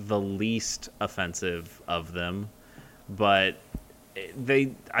the least offensive of them, but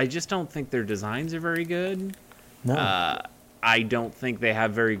I just don't think their designs are very good. No. I don't think they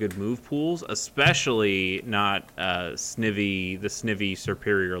have very good move pools, especially not Snivy, the Snivy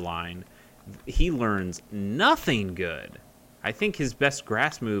Superior line. He learns nothing good. I think his best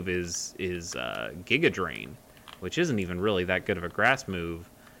grass move is Giga Drain, which isn't even really that good of a grass move.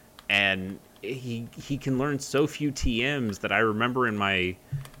 And he can learn so few TMs that I remember in my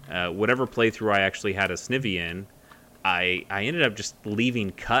whatever playthrough I actually had a Snivy in, I ended up just leaving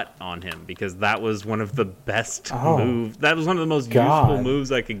cut on him because that was one of the best moves. That was one of the most useful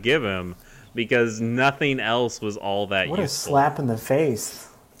moves I could give him because nothing else was all that What useful. a slap in the face.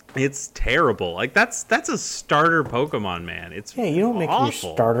 It's terrible. Like that's a starter Pokemon, man. It's Yeah, you don't make awful.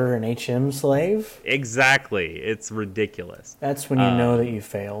 your starter an HM slave. Exactly. It's ridiculous. That's when you know that you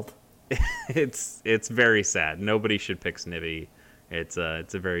failed. It's very sad. Nobody should pick Snivy. It's a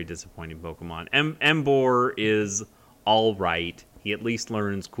very disappointing Pokemon. Emboar is all right. He at least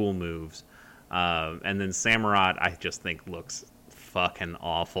learns cool moves. And then Samurott, I just think looks fucking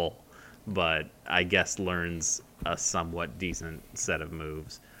awful, but I guess learns a somewhat decent set of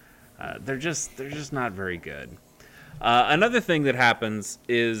moves. They're just not very good. Another thing that happens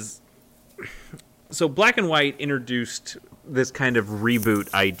is, so Black and White introduced this kind of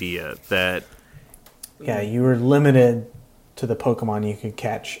reboot idea that Yeah, you were limited to the Pokemon you could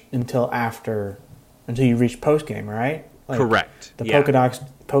catch until you reached post game, right? Like, correct. The Yeah.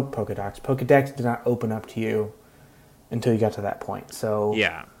 Pokedex did not open up to you until you got to that point. So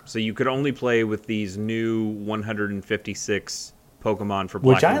Yeah, so you could only play with these new 156 Pokemon for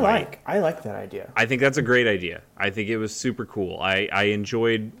Black which I and White. like. I like that idea. I think that's a great idea. I think it was super cool. I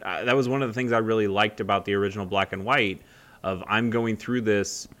enjoyed. That was one of the things I really liked about the original Black and White. Of I'm going through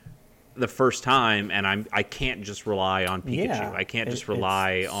this the first time, and I can't just rely on Pikachu. Yeah, I can't just it's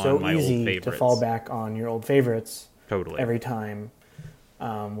rely on so my old easy favorites. to fall back on your old favorites Totally. every time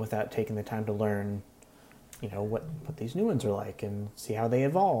without taking the time to learn, what these new ones are like and see how they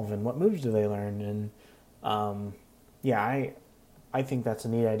evolve and what moves do they learn. And I think that's a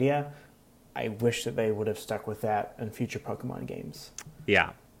neat idea. I wish that they would have stuck with that in future Pokemon games.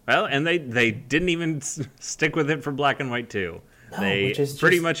 Yeah. Well, and they didn't even stick with it for Black and White 2. They which is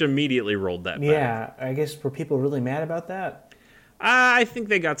pretty just- much immediately rolled that back. Yeah, I guess were people really mad about that? I think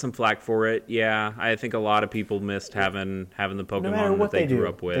they got some flack for it. Yeah, I think a lot of people missed having the Pokemon No matter what that they they grew do,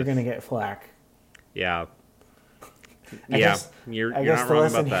 up with. they're going to get flack. Yeah. I Yeah, guess- you're I guess not the wrong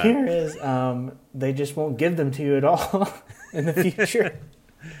lesson about that. here is they just won't give them to you at all in the future.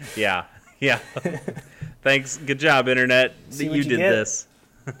 Yeah, yeah. Thanks. Good job, Internet. See That what you you did get. this.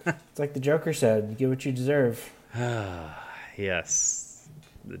 It's like the Joker said, you get what you deserve. Yes,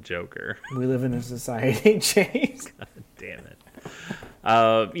 the Joker. We live in a society, Chase. Damn it.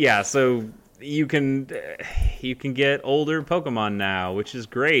 Yeah, so you can get older Pokemon now, which is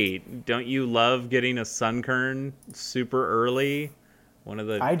great. Don't you love getting a Sunkern super early? One of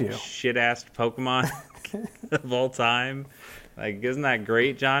the I do. shit-assed Pokemon of all time. Like, isn't that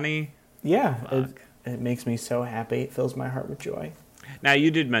great, Johnny? Yeah, Fuck. it makes me so happy. It fills my heart with joy. Now,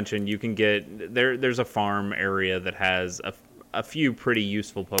 you did mention you can get there's a farm area that has a few pretty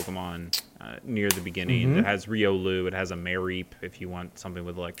useful Pokemon near the beginning. Mm-hmm. It has Riolu. It has a Mareep if you want something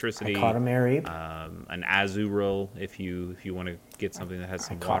with electricity. I caught a Mareep. An Azurill if you want to get something that has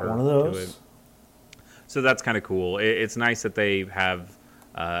some caught water one of to those. it. So that's kind of cool. It's nice that they have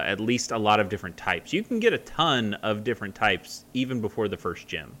at least a lot of different types. You can get a ton of different types even before the first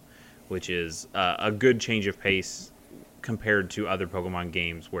gym, which is a good change of pace compared to other Pokemon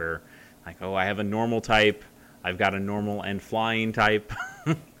games where, like, oh, I have a normal type, I've got a normal and flying type,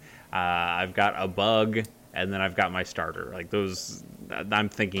 I've got a bug, and then I've got my starter. Like those, I'm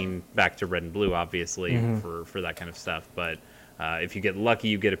thinking back to Red and Blue, obviously, for that kind of stuff. But if you get lucky,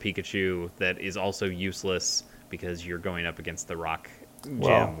 you get a Pikachu that is also useless because you're going up against the rock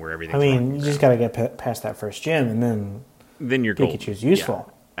gym where everything's I mean, rocking you just around. got to get past that first gym, and then You're golden. Pikachu's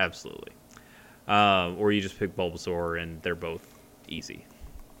useful. Yeah, absolutely. Or you just pick Bulbasaur, and they're both easy.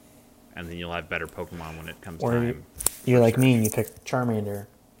 And then you'll have better Pokemon when it comes Or time. you're like me and you pick Charmander.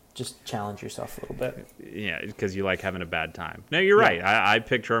 Just challenge yourself a little bit. Yeah, because you like having a bad time. No, you're right. I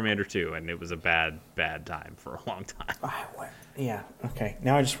picked Charmander too, and it was a bad time for a long time. Yeah, okay.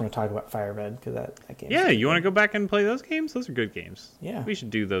 Now I just want to talk about Firebed, because that game. Yeah, you want to go back and play those games? Those are good games. Yeah. We should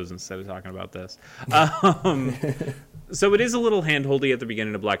do those instead of talking about this. So it is a little hand-holdy at the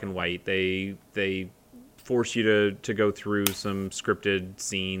beginning of Black and White. They force you to go through some scripted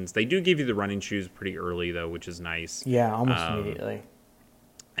scenes. They do give you the running shoes pretty early, though, which is nice. Yeah, almost immediately.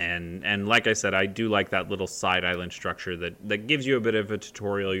 And like I said, I do like that little side island structure that gives you a bit of a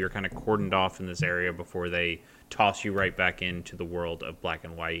tutorial. You're kind of cordoned off in this area before they toss you right back into the world of Black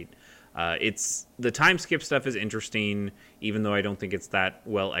and White. It's the time skip stuff is interesting, even though I don't think it's that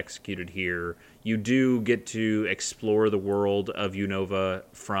well executed here. You do get to explore the world of Unova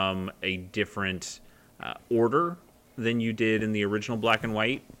from a different order than you did in the original Black and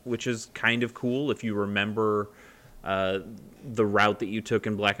White, which is kind of cool if you remember the route that you took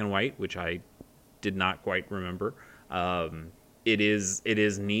in Black and White, which I did not quite remember. It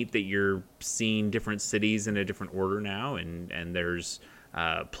is neat that you're seeing different cities in a different order now, and there's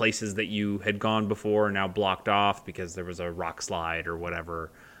places that you had gone before are now blocked off because there was a rock slide or whatever,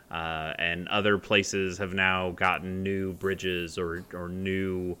 and other places have now gotten new bridges or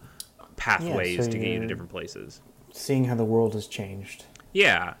new pathways so to get you to you're- different places. Seeing how the world has changed.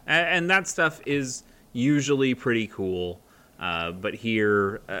 Yeah, and that stuff is usually pretty cool. But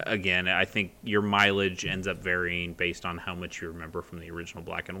here, again, I think your mileage ends up varying based on how much you remember from the original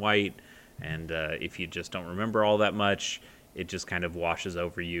Black and White. And if you just don't remember all that much, it just kind of washes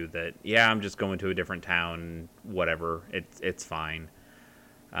over you that, yeah, I'm just going to a different town, whatever. It's fine.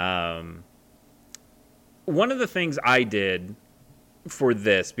 One of the things I did for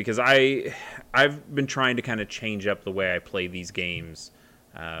this, because I've been trying to kind of change up the way I play these games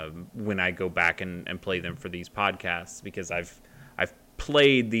when I go back and play them for these podcasts, because I've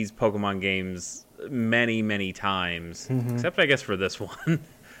played these Pokemon games many times, except I guess for this one.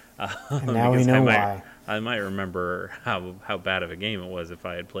 And now we Because know why. I might remember how bad of a game it was if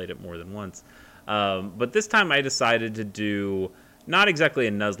I had played it more than once. But this time I decided to do not exactly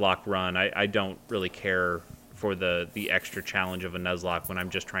a Nuzlocke run. I don't really care for the extra challenge of a Nuzlocke when I'm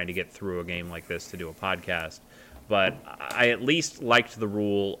just trying to get through a game like this to do a podcast. But I at least liked the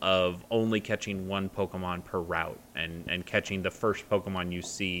rule of only catching one Pokemon per route and catching the first Pokemon you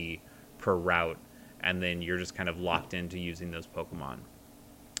see per route, and then you're just kind of locked into using those Pokemon.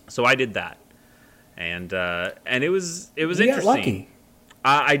 So I did that, and it was You interesting. got lucky.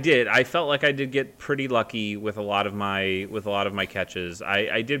 I did. I felt like I did get pretty lucky with a lot of my catches.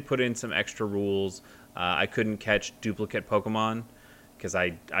 I did put in some extra rules. I couldn't catch duplicate Pokemon because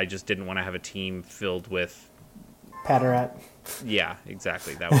I just didn't want to have a team filled with. Patterat. Yeah,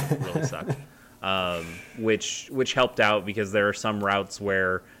 exactly. That would really suck. which helped out because there are some routes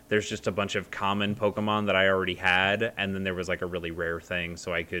where there's just a bunch of common Pokemon that I already had, and then there was like a really rare thing,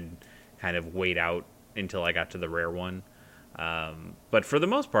 so I could kind of wait out until I got to the rare one. But for the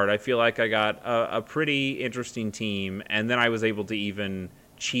most part, I feel like I got a pretty interesting team, and then I was able to even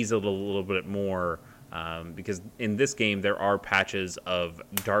cheese it a little bit more, because in this game there are patches of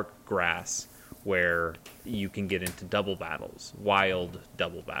dark grass where you can get into double battles, wild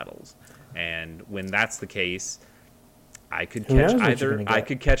double battles. And when that's the case, I could catch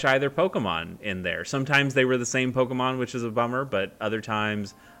either Pokemon in there. Sometimes they were the same Pokemon, which is a bummer, but other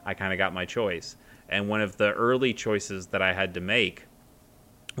times I kind of got my choice. And one of the early choices that I had to make,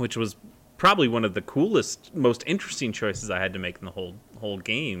 which was probably one of the coolest, most interesting choices I had to make in the whole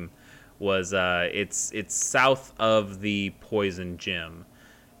game, was it's south of the Poison Gym.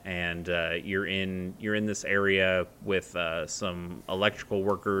 And you're in this area with some electrical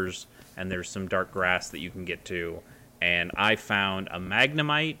workers, and there's some dark grass that you can get to. And I found a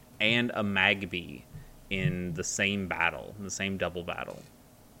Magnemite and a Magby in the same battle, in the same double battle.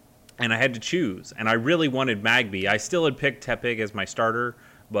 And I had to choose, and I really wanted Magby. I still had picked Tepig as my starter,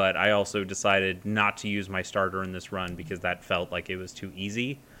 but I also decided not to use my starter in this run because that felt like it was too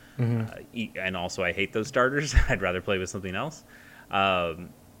easy. And also, I hate those starters. I'd rather play with something else.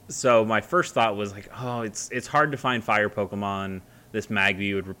 So my first thought was like, oh, it's hard to find fire Pokemon. This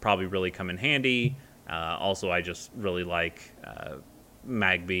Magby would probably really come in handy. Also, I just really like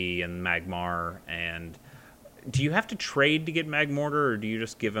Magby and Magmar. And do you have to trade to get Magmortar, or do you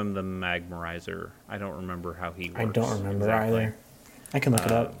just give him the Magmarizer? I don't remember how he works. I don't remember either. I can look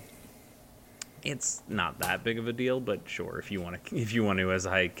it up. It's not that big of a deal, but sure, if you want to, as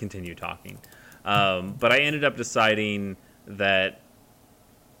I continue talking. But I ended up deciding that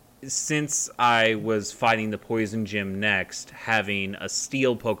since I was fighting the Poison Gym next, having a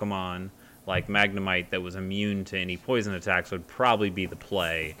Steel Pokemon like Magnemite that was immune to any poison attacks would probably be the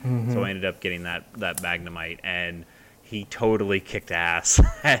play. So I ended up getting that Magnemite, and he totally kicked ass,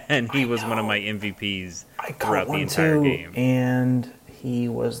 and he was one of my MVPs throughout the entire game. And he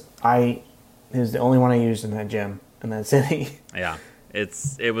was the only one I used in that gym, in that city. Yeah,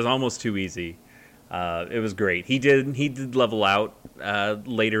 it was almost too easy. It was great. He did level out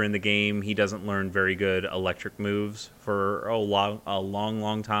later in the game. He doesn't learn very good electric moves for a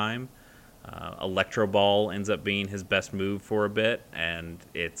long time. Electro Ball ends up being his best move for a bit, and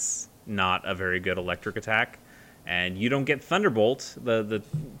it's not a very good electric attack. And you don't get Thunderbolt, the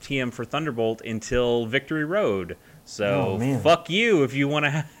TM for Thunderbolt, until Victory Road. So fuck you if you want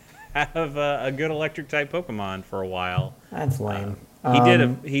to have a good electric type Pokemon for a while. That's lame.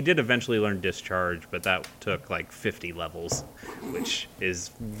 He did eventually learn Discharge, but that took like 50 levels, which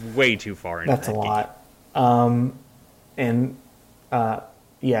is way too far into That's that a lot.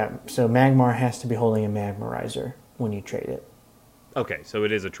 Yeah, so Magmar has to be holding a Magmarizer when you trade it. Okay, so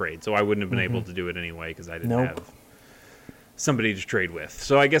it is a trade. So I wouldn't have been able to do it anyway because I didn't have somebody to trade with.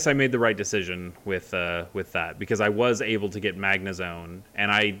 So I guess I made the right decision with that, because I was able to get Magnezone,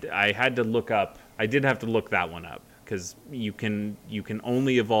 and I had to look up. I did have to look that one up, because you can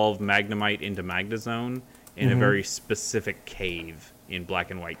only evolve Magnemite into Magnezone in a very specific cave in Black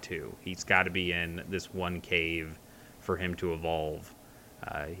and White 2. He's got to be in this one cave for him to evolve.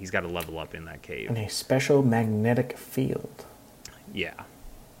 He's got to level up in that cave. In a special magnetic field. Yeah.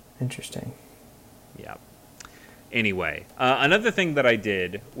 Interesting. Yeah. Anyway, another thing that I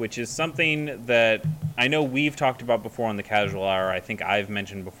did, which is something that I know we've talked about before on the Casual Hour, I think I've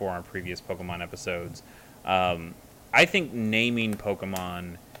mentioned before on previous Pokemon episodes. I think naming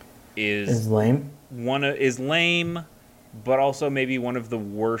Pokemon is lame. Is lame, but also maybe one of the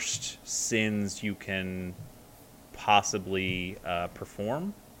worst sins you can possibly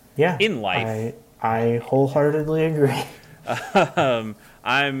perform. Yeah. In life. I wholeheartedly agree.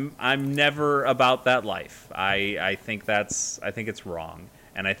 I'm never about that life. I think it's wrong,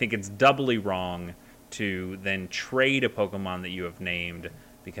 and I think it's doubly wrong to then trade a Pokemon that you have named,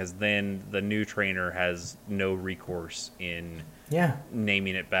 because then the new trainer has no recourse in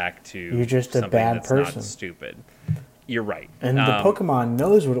naming it back to you're just something a bad that's person. not stupid. You're right, and the Pokemon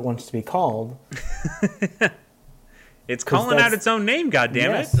knows what it wants to be called. It's calling out its own name. God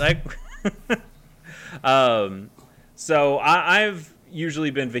damn it! Like, so I've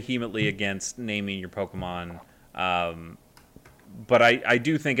usually been vehemently against naming your Pokemon, but I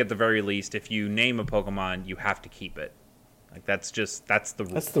do think at the very least, if you name a Pokemon, you have to keep it. Like that's the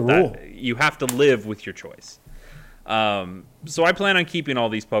rule. You have to live with your choice. So I plan on keeping all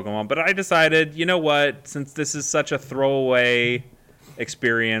these Pokemon, but I decided, you know what? Since this is such a throwaway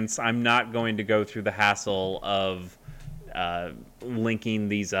experience, I'm not going to go through the hassle of linking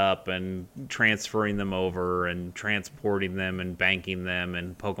these up and transferring them over and transporting them and banking them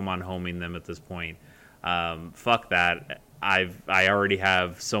and Pokemon homing them at this point. Fuck that. I already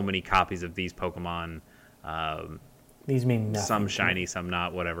have so many copies of these Pokemon. These mean nothing. Some shiny, some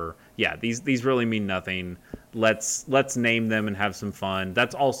not, whatever. Yeah, these really mean nothing. Let's name them and have some fun.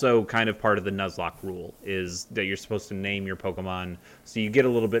 That's also kind of part of the Nuzlocke rule, is that you're supposed to name your Pokemon so you get a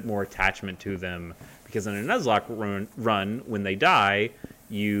little bit more attachment to them. Because in a Nuzlocke run, when they die,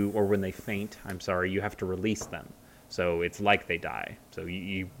 or when they faint, you have to release them. So it's like they die. So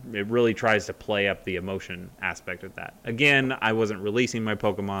it really tries to play up the emotion aspect of that. Again, I wasn't releasing my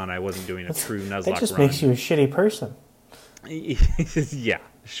Pokemon. I wasn't doing a true Nuzlocke run. That just makes you a shitty person. Yeah,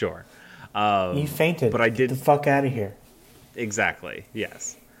 sure. You fainted. But I did Get the fuck out of here. Exactly.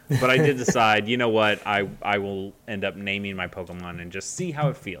 Yes. But I did decide, you know what? I will end up naming my Pokemon and just see how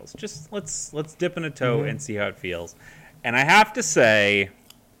it feels. Just let's dip in a toe and see how it feels. And I have to say,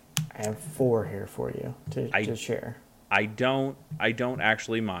 I have 4 here for you to share. I don't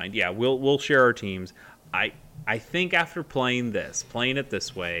actually mind. Yeah, we'll share our teams. I think after playing it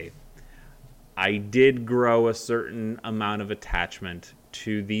this way, I did grow a certain amount of attachment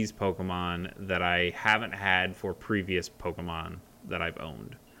to these Pokemon that I haven't had for previous Pokemon that I've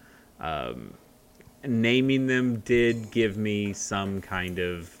owned. Naming them did give me some kind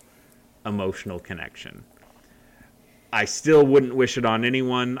of emotional connection. I still wouldn't wish it on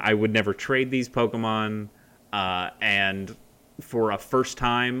anyone. I would never trade these Pokemon. And for a first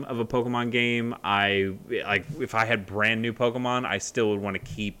time of a Pokemon game, if I had brand new Pokemon, I still would want to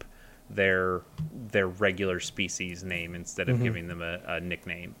keep their regular species name instead of giving them a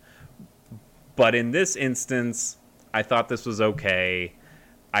nickname. But in this instance, I thought this was okay.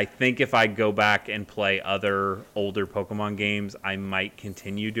 I think if I go back and play other older Pokemon games, I might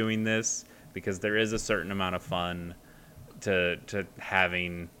continue doing this because there is a certain amount of fun to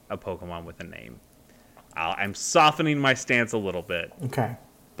having a Pokemon with a name. I'm softening my stance a little bit. Okay.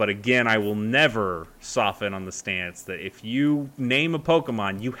 But again, I will never soften on the stance that if you name a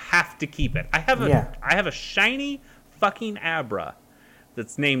Pokemon, you have to keep it. I have a shiny fucking Abra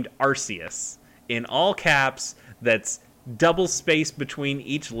that's named Arceus in all caps. That's double space between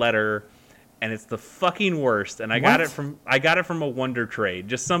each letter, and it's the fucking worst. And I got it from a Wonder Trade.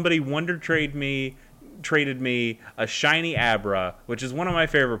 Just somebody Wonder traded me a shiny Abra, which is one of my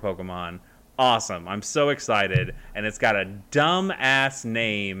favorite Pokemon. Awesome. I'm so excited. And it's got a dumb ass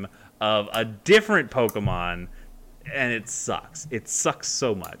name of a different Pokemon, and it sucks. It sucks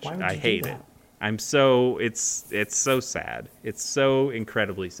so much. I hate it. It's so sad. It's so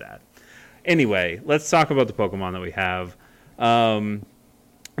incredibly sad. Anyway, let's talk about the Pokemon that we have.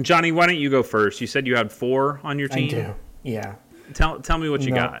 Johnny, why don't you go first? You said you had 4 on your team. I do. Yeah. Tell me what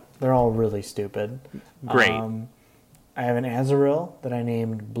you got. They're all really stupid. Great. I have an Azurill that I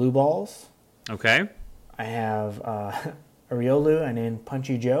named Blue Balls. Okay. I have Ariolu I named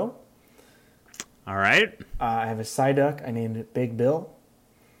Punchy Joe. All right. I have a Psyduck I named Big Bill.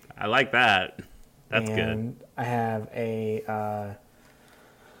 I like that. That's good. And I have a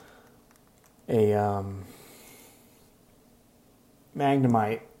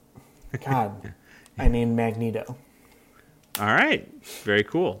Magnemite. God, I named Magneto. All right. Very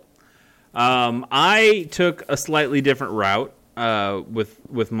cool. I took a slightly different route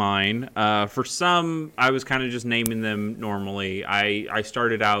with mine. For some, I was kind of just naming them normally. I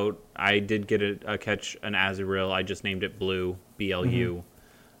started out, I did get a catch an Azurill. I just named it Blue, BLU.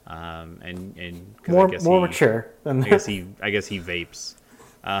 And more mature than I guess he vapes.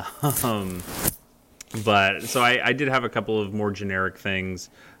 But so I did have a couple of more generic things.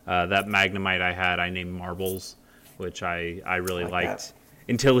 That Magnemite I had, I named Marbles, which I really liked. That.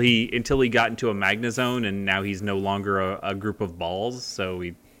 Until he got into a Magnezone, and now he's no longer a group of balls, so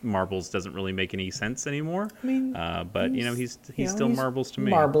Marbles doesn't really make any sense anymore. I mean, but he's still Marbles to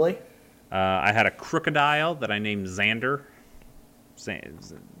me. Marbly. I had a Crocodile that I named Xander.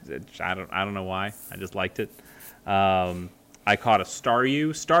 I don't know why. I just liked it. I caught a Staryu.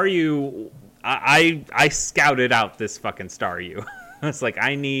 Staryu, I scouted out this fucking Staryu. It's like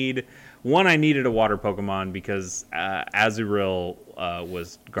I needed a water Pokemon because Azurill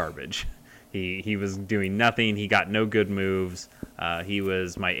was garbage. He was doing nothing. He got no good moves. He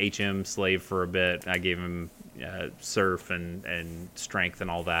was my HM slave for a bit. I gave him surf and strength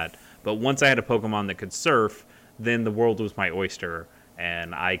and all that. But once I had a Pokemon that could surf, then the world was my oyster,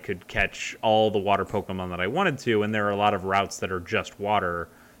 and I could catch all the water Pokemon that I wanted to, and there are a lot of routes that are just water,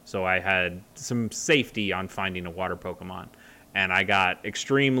 so I had some safety on finding a water Pokemon. And I got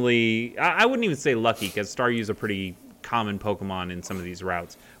extremely, I wouldn't even say lucky, because Staryu is a pretty common Pokemon in some of these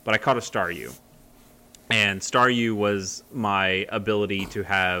routes, but I caught a Staryu. And Staryu was my ability to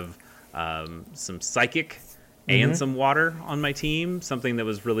have some psychic and some water on my team, something that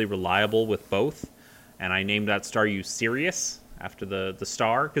was really reliable with both. And I named that Staryu Sirius after the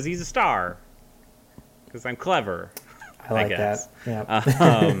star, because he's a star. Because I'm clever. I like guess. that.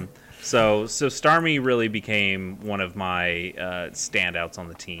 Yeah. So Starmie really became one of my standouts on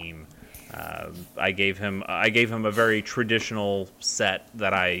the team. I gave him a very traditional set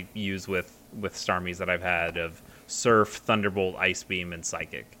that I use with Starmies that I've had of Surf, Thunderbolt, Ice Beam, and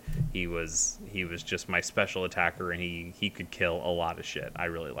Psychic. He was just my special attacker, and he could kill a lot of shit. I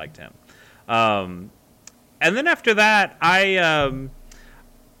really liked him. And then after that,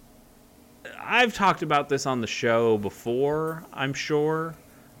 I've talked about this on the show before, I'm sure.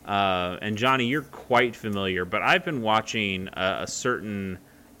 And Johnny, you're quite familiar, but I've been watching a certain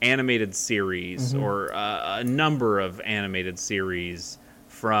animated series or a number of animated series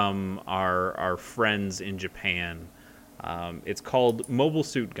from our friends in Japan. It's called Mobile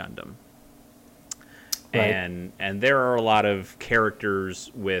Suit Gundam. Right. And there are a lot of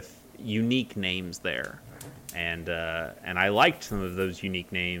characters with unique names there. And I liked some of those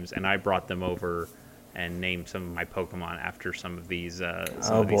unique names, and I brought them over and named some of my Pokemon after some of these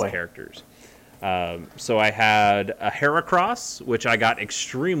these characters. So I had a Heracross, which I got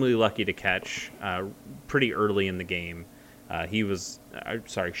extremely lucky to catch pretty early in the game. She was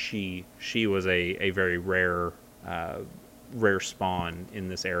a very rare spawn in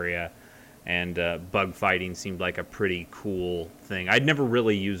this area. And bug fighting seemed like a pretty cool thing. I'd never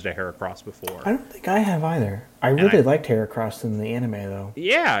really used a Heracross before. I don't think I have either. I really liked Heracross in the anime, though.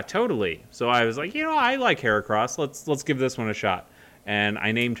 Yeah, totally. So I was like, I like Heracross. Let's give this one a shot. And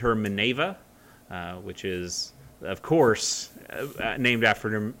I named her Minerva, which is, of course, named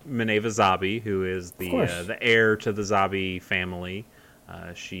after Minerva Zabi, who is the heir to the Zabi family.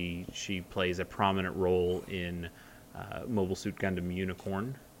 She plays a prominent role in Mobile Suit Gundam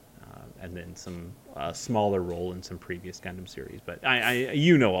Unicorn. And then some smaller role in some previous Gundam series. But I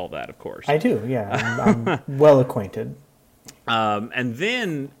all that, of course. I do, yeah. I'm well acquainted. And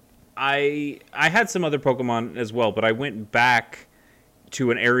then I had some other Pokemon as well, but I went back to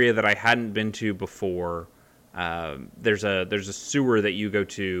an area that I hadn't been to before. There's a sewer that you go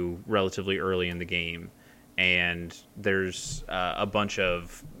to relatively early in the game, and there's a bunch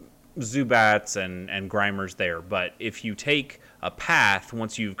of Zubats and Grimers there. But if you take a path,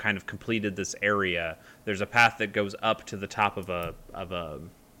 once you've kind of completed this area, there's a path that goes up to the top of a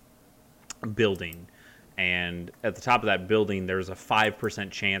building, and at the top of that building there's a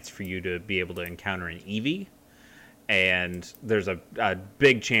 5% chance for you to be able to encounter an Eevee, and there's a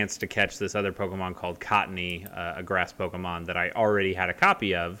big chance to catch this other Pokemon called Cottony, a grass Pokemon that I already had a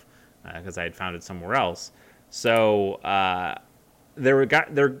copy of because I had found it somewhere else. So there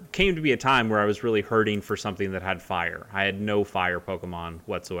came to be a time where I was really hurting for something that had fire. I had no fire Pokemon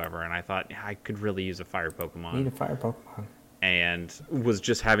whatsoever, and I thought I could really use a fire Pokemon. Need a fire Pokemon. And was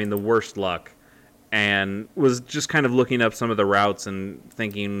just having the worst luck, and was just kind of looking up some of the routes and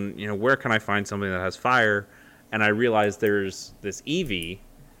thinking, where can I find something that has fire? And I realized there's this Eevee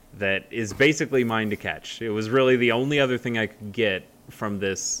that is basically mine to catch. It was really the only other thing I could get from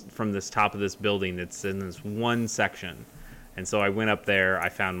this top of this building that's in this one section. And so I went up there, I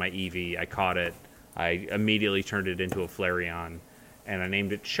found my Eevee, I caught it, I immediately turned it into a Flareon, and I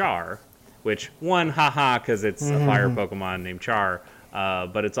named it Char, which, haha, because it's a fire Pokemon named Char,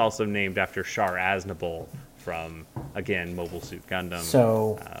 but it's also named after Char Aznable from, again, Mobile Suit Gundam.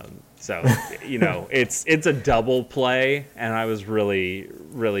 So it's a double play, and I was really,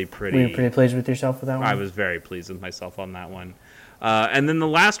 really pretty... Were you pretty pleased with yourself with that one? I was very pleased with myself on that one. And then the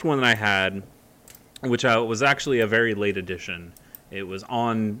last one that I had, which was actually a very late edition. It was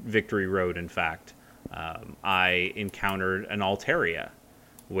on Victory Road, in fact. I encountered an Altaria,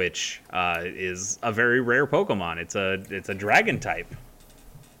 which is a very rare Pokemon. It's a dragon type.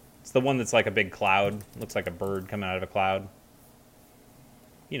 It's the one that's like a big cloud. Looks like a bird coming out of a cloud.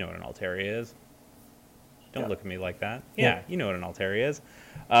 You know what an Altaria is. Don't look at me like that. Yeah, you know what an Altaria is.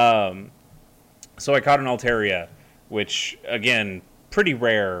 So I caught an Altaria, which, again, pretty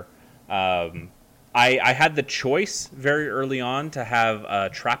rare. I had the choice very early on to have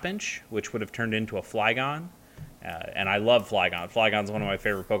a Trapinch, which would have turned into a Flygon. And I love Flygon. Flygon's one of my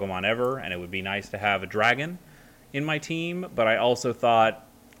favorite Pokemon ever, and it would be nice to have a dragon in my team. But I also thought,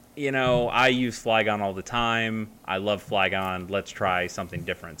 I use Flygon all the time. I love Flygon. Let's try something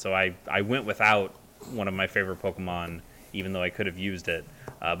different. So I went without one of my favorite Pokemon, even though I could have used it.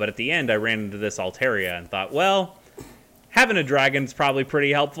 But at the end, I ran into this Altaria and thought, well, having a dragon's probably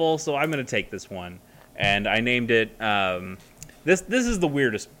pretty helpful, so I'm going to take this one. And I named it This is the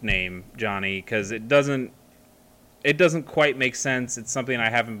weirdest name, Johnny, because it doesn't quite make sense. It's something I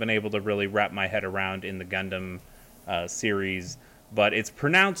haven't been able to really wrap my head around in the Gundam series, but it's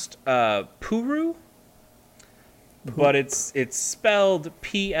pronounced Puru, but it's spelled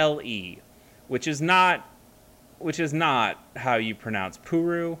PLE, which is not how you pronounce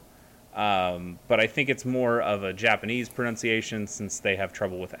Puru. But I think it's more of a Japanese pronunciation since they have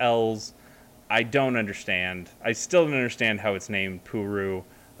trouble with L's. I don't understand. I still don't understand how it's named Puru,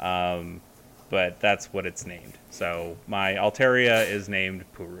 but that's what it's named. So my Altaria is named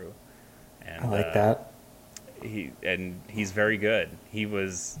Puru. And, I like that. He's very good. He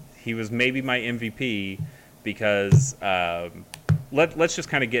was maybe my MVP because let's just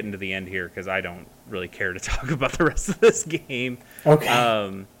kind of get into the end here because I don't really care to talk about the rest of this game.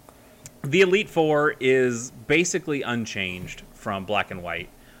 Okay. The Elite Four is basically unchanged from Black and White,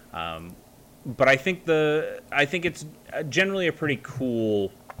 but I think it's generally a pretty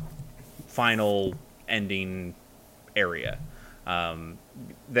cool final ending area.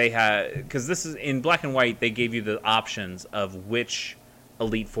 They had, because this is in Black and White, they gave you the options of which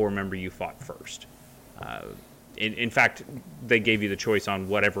Elite Four member you fought first. In fact, they gave you the choice on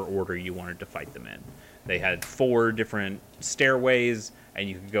whatever order you wanted to fight them in. They had 4 different stairways, and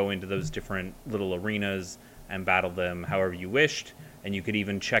you could go into those different little arenas and battle them however you wished, and you could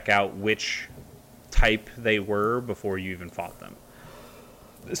even check out which type they were before you even fought them.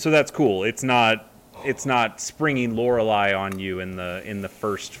 So that's cool. It's not springing Lorelei on you in the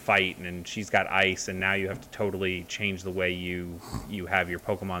first fight, and she's got ice, and now you have to totally change the way you have your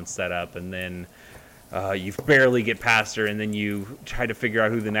Pokemon set up, and then you barely get past her, and then you try to figure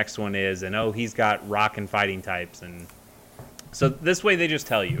out who the next one is, and he's got rock and fighting types, and so this way they just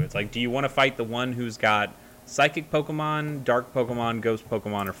tell you. It's like, do you want to fight the one who's got psychic Pokemon, dark Pokemon, ghost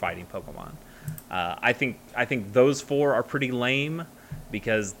Pokemon, or fighting Pokemon? I think those 4 are pretty lame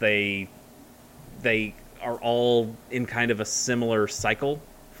because they are all in kind of a similar cycle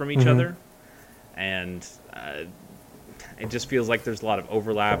from each other, and it just feels like there's a lot of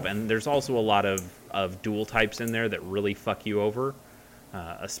overlap, and there's also a lot of dual types in there that really fuck you over,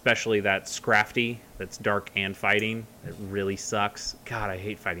 especially that Scrafty that's dark and fighting. It really sucks. God, I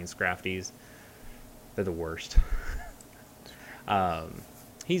hate fighting Scrafties. They're the worst.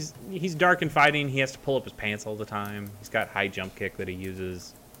 He's dark and fighting. He has to pull up his pants all the time. He's got high jump kick that he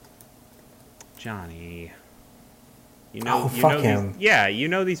uses. Johnny, you know him. You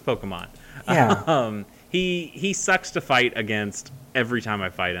know these Pokemon. Yeah. He sucks to fight against every time I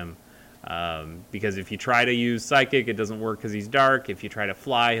fight him. Because if you try to use Psychic, it doesn't work because he's dark. If you try to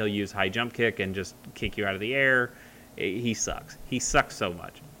fly, he'll use high jump kick and just kick you out of the air. He sucks. He sucks so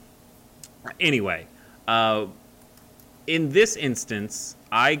much. Anyway, in this instance,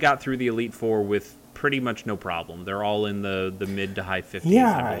 I got through the Elite Four with pretty much no problem. They're all in the mid to high 50s,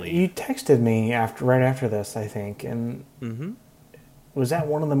 I believe. You texted me right after this, I think, and was that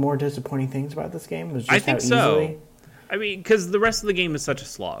one of the more disappointing things about this game? Was just I think how easily... so. I mean, because the rest of the game is such a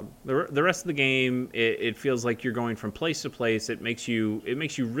slog. The rest of the game, it feels like you're going from place to place. It makes you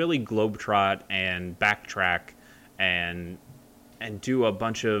really globetrot and backtrack and do a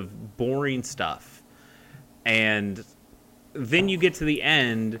bunch of boring stuff. And then you get to the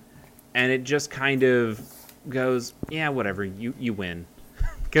end, and it just kind of goes, yeah, whatever, you win.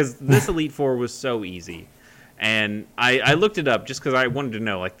 Because this Elite Four was so easy. And I looked it up just because I wanted to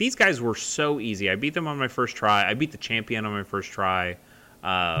know. Like, these guys were so easy. I beat them on my first try. I beat the champion on my first try.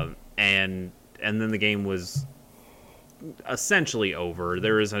 And then the game was essentially over.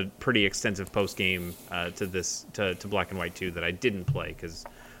 There is a pretty extensive post-game to Black and White 2 that I didn't play because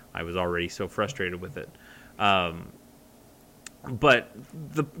I was already so frustrated with it. But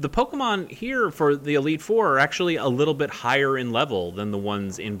the Pokemon here for the Elite Four are actually a little bit higher in level than the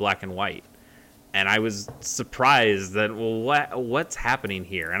ones in Black and White. And I was surprised that, well, what's happening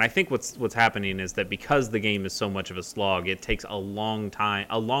here? And I think what's happening is that because the game is so much of a slog, it takes a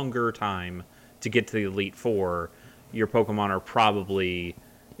longer time to get to the Elite Four. Your Pokemon are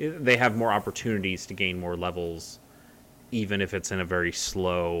they have more opportunities to gain more levels, even if it's in a very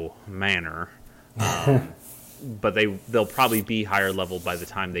slow manner. But they'll probably be higher level by the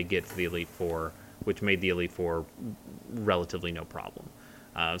time they get to the Elite Four, which made the Elite Four relatively no problem.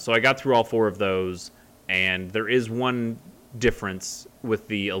 So I got through all 4 of those, and there is one difference with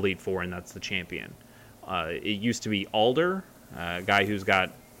the Elite Four, and that's the champion. It used to be Alder, a guy who's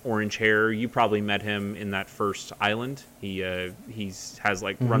got orange hair. You probably met him in that first island. He has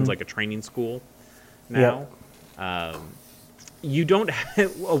runs like a training school now. Yep. You don't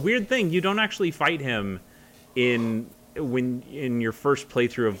a weird thing. You don't actually fight him in your first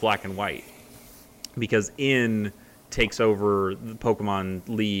playthrough of Black and White, because in takes over the Pokemon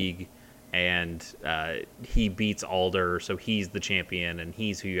League, and he beats Alder, so he's the champion, and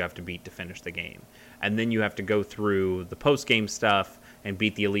he's who you have to beat to finish the game. And then you have to go through the post-game stuff and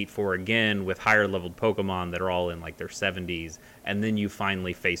beat the Elite Four again with higher-leveled Pokemon that are all in, like, their 70s. And then you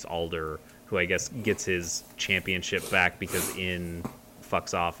finally face Alder, who I guess gets his championship back because In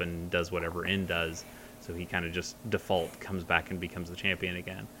fucks off and does whatever In does. So he kind of just default comes back and becomes the champion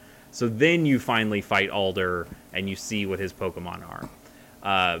again. So then you finally fight Alder, and you see what his Pokemon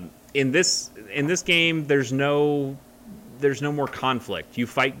are. In this game, there's no more conflict. You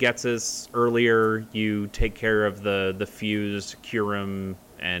fight Ghetsis earlier. You take care of the fused Kyurem,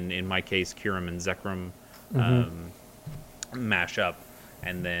 and in my case, Kyurem and Zekrom mash up,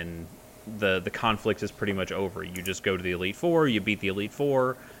 and then the conflict is pretty much over. You just go to the Elite Four. You beat the Elite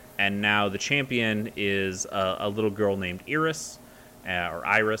Four, and now the champion is a little girl named Iris, or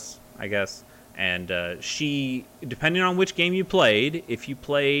Iris, I guess. And she, depending on which game you played, if you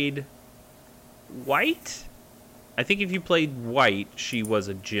played White, I think if you played White, she was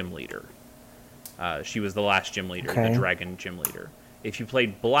a gym leader. She was the last gym leader, the dragon gym leader. If you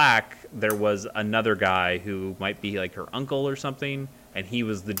played Black, there was another guy who might be like her uncle or something, and he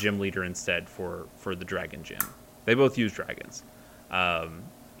was the gym leader instead for the dragon gym. They both use dragons. And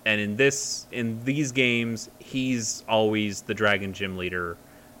in these games, he's always the dragon gym leader,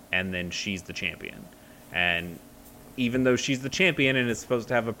 and then she's the champion. And even though she's the champion and is supposed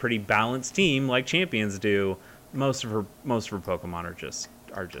to have a pretty balanced team like champions do, most of her Pokemon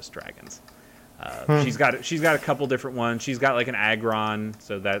are just dragons. She's got a couple different ones. She's got like an Aggron,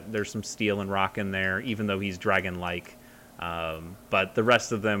 so that there's some steel and rock in there, even though he's dragon-like. But the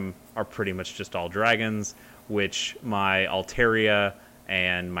rest of them are pretty much just all dragons, which my Altaria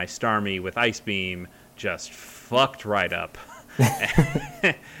and my Starmie with Ice Beam just fucked right up.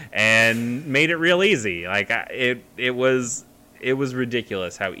 And made it real easy. Like it was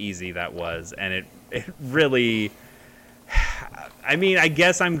ridiculous how easy that was, and it really. I mean, I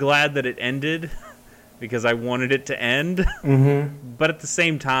guess I'm glad that it ended because I wanted it to end. Mm-hmm. But at the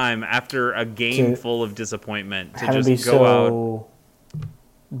same time, after a game full of disappointment, to just go out,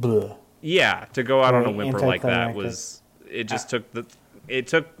 bleh. Yeah, to go out on a whimper like that was it. Just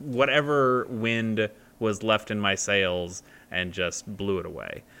took whatever wind was left in my sails and just blew it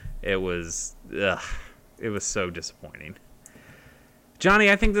away. It was so disappointing. Johnny,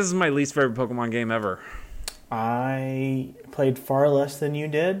 I think this is my least favorite Pokemon game ever. I played far less than you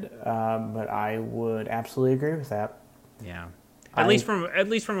did, but I would absolutely agree with that. Yeah, at least from a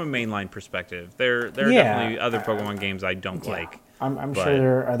mainline perspective, there are definitely other Pokemon games I don't like. I'm sure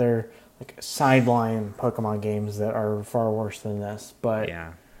there are other like sideline Pokemon games that are far worse than this, but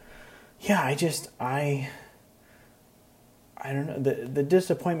yeah, I don't know. The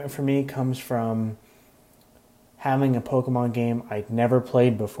disappointment for me comes from having a Pokemon game I'd never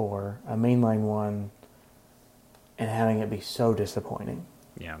played before, a mainline one, and having it be so disappointing.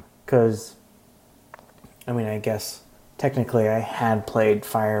 Yeah. Because, I mean, I guess technically I had played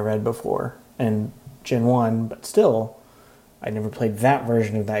Fire Red before in Gen 1, but still, I never played that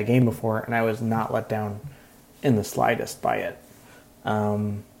version of that game before, and I was not let down in the slightest by it.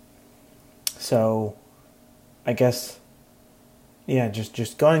 So, I guess, yeah,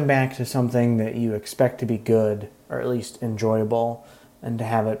 just going back to something that you expect to be good, or at least enjoyable, and to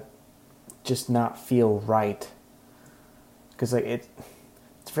have it just not feel right. Because like it's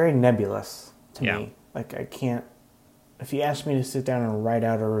very nebulous to me. Like I can't. If you asked me to sit down and write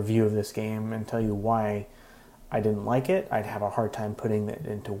out a review of this game and tell you why I didn't like it, I'd have a hard time putting it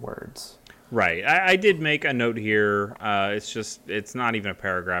into words. Right. I did make a note here. It's not even a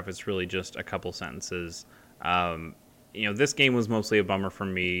paragraph. It's really just a couple sentences. This game was mostly a bummer for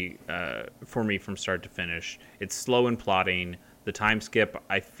me from start to finish. It's slow in plotting. The time skip,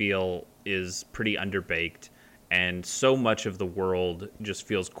 I feel, is pretty underbaked. And so much of the world just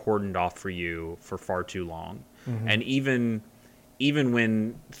feels cordoned off for you for far too long. Mm-hmm. And even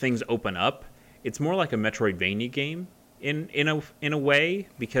when things open up, it's more like a Metroidvania game in a way,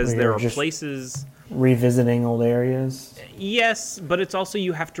 because there are places revisiting old areas. Yes, but it's also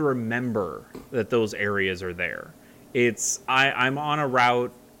you have to remember that those areas are there. I'm on a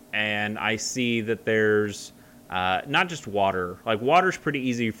route and I see that there's not just water. Like, water's pretty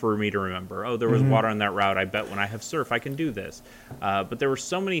easy for me to remember. Oh, there was water on that route. I bet when I have surf, I can do this. But there were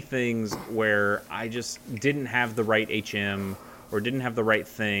so many things where I just didn't have the right HM or didn't have the right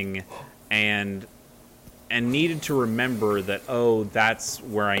thing and needed to remember that, oh, that's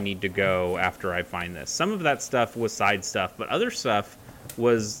where I need to go after I find this. Some of that stuff was side stuff, but other stuff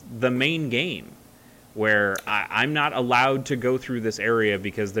was the main game, where I'm not allowed to go through this area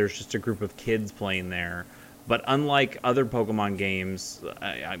because there's just a group of kids playing there. But unlike other Pokemon games,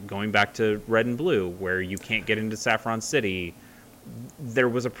 going back to Red and Blue, where you can't get into Saffron City, there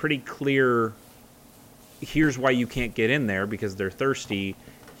was a pretty clear, here's why you can't get in there because they're thirsty.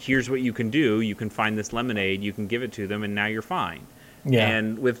 Here's what you can do. You can find this lemonade, you can give it to them, and now you're fine. Yeah.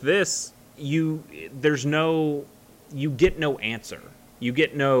 And with this, you get no answer. You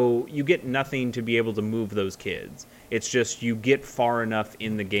get nothing to be able to move those kids. It's just you get far enough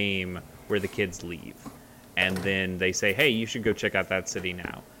in the game where the kids leave. And then they say, hey, you should go check out that city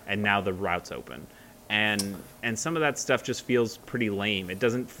now. And now the route's open. And some of that stuff just feels pretty lame. It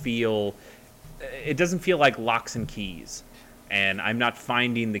doesn't feel like locks and keys. And I'm not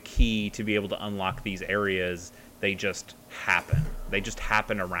finding the key to be able to unlock these areas. They just happen. They just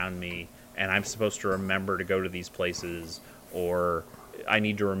happen around me. And I'm supposed to remember to go to these places, or I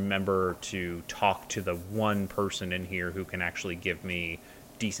need to remember to talk to the one person in here who can actually give me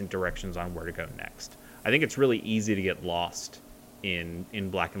decent directions on where to go next. I think it's really easy to get lost in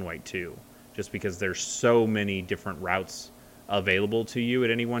Black and White 2, just because there's so many different routes available to you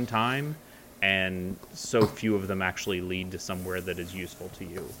at any one time, and so few of them actually lead to somewhere that is useful to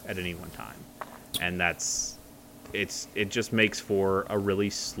you at any one time. And it just makes for a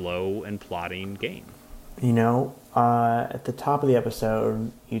really slow and plodding game. You know, at the top of the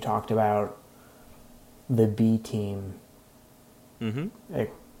episode, you talked about the B team,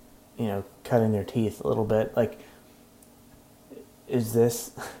 cutting their teeth a little bit. Like, is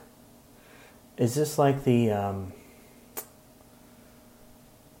this like the,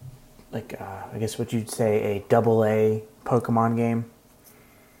 I guess what you'd say a AA Pokemon game?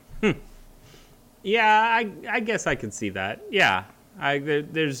 Yeah, I guess I could see that. Yeah.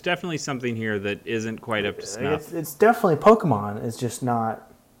 There's definitely something here that isn't quite up to snuff. It's definitely Pokemon. It's just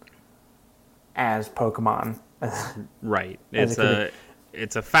not as Pokemon. Right. As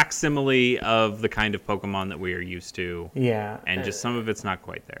It's a facsimile of the kind of Pokemon that we are used to. Yeah. And just some of it's not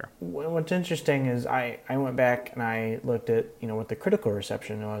quite there. What's interesting is I went back and I looked at what the critical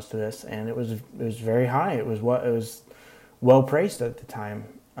reception was to this, and it was very high. It was well praised at the time.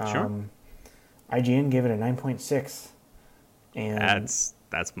 Sure. IGN gave it a 9.6. And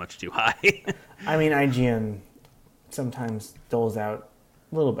that's much too high. I mean, IGN sometimes doles out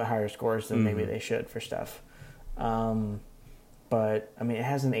a little bit higher scores than maybe they should for stuff. But I mean, it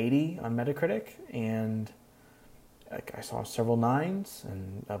has an 80 on Metacritic, and I saw several 9s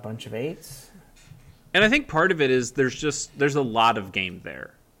and a bunch of 8s. And I think part of it is there's a lot of game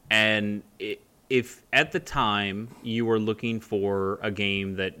there. And if at the time you were looking for a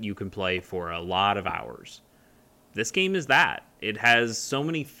game that you can play for a lot of hours, this game is that. It has so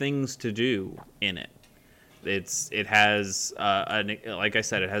many things to do in it. It has like I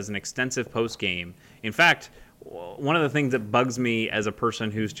said, it has an extensive post game. In fact, one of the things that bugs me as a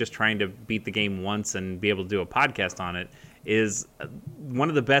person who's just trying to beat the game once and be able to do a podcast on it is one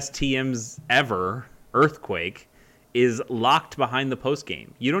of the best TMs ever, Earthquake, is locked behind the post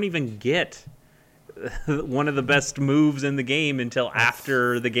game. You don't even get one of the best moves in the game until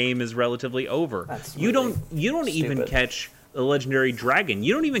after the game is relatively over. You don't even catch the legendary dragon.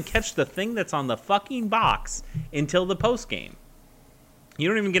 You don't even catch the thing that's on the fucking box until the post game. You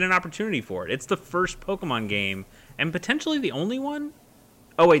don't even get an opportunity for it. It's the first Pokemon game, and potentially the only one.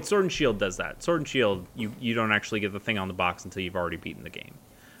 Oh wait, Sword and Shield does that. Sword and Shield, you don't actually get the thing on the box until you've already beaten the game.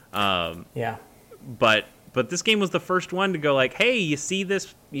 Yeah. But this game was the first one to go like, hey, you see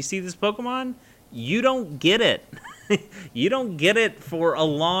this Pokemon? You don't get it. You don't get it for a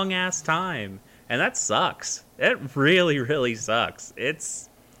long ass time. And that sucks. It really, really sucks. It's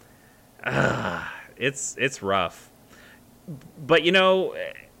rough. But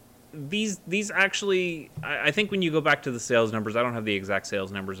these actually, I think when you go back to the sales numbers, I don't have the exact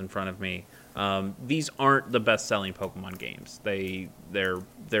sales numbers in front of me. These aren't the best selling Pokemon games.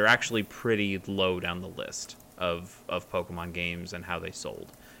 They're actually pretty low down the list of Pokemon games and how they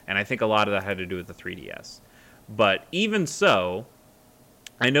sold. And I think a lot of that had to do with the 3DS. But even so,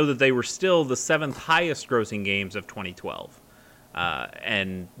 I know that they were still the 7th highest grossing games of 2012.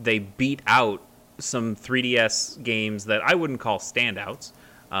 And they beat out some 3DS games that I wouldn't call standouts.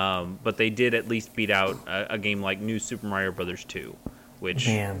 But they did at least beat out a game like New Super Mario Bros. 2, which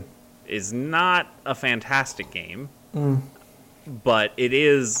is not a fantastic game. But it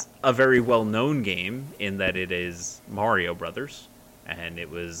is a very well-known game in that it is Mario Brothers. And it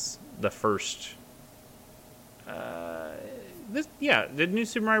was the first. Did New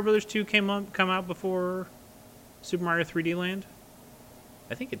Super Mario Bros. 2 come out before Super Mario 3D Land?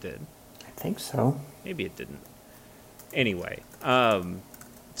 I think it did. I think so. Maybe it didn't. Anyway,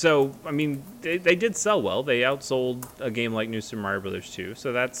 So, I mean, they did sell well. They outsold a game like New Super Mario Brothers 2,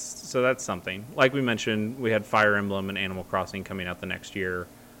 so that's something. Like we mentioned, we had Fire Emblem and Animal Crossing coming out the next year.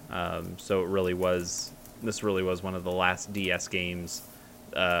 So this really was one of the last DS games,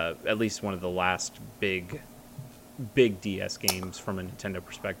 at least one of the last big DS games from a Nintendo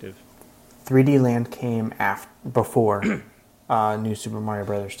perspective. 3D Land came before New Super Mario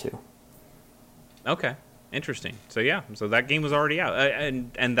Brothers 2. Okay, interesting. So yeah, so that game was already out,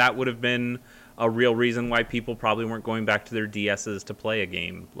 and that would have been a real reason why people probably weren't going back to their DSs to play a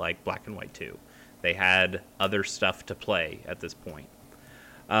game like Black and White 2. They had other stuff to play at this point.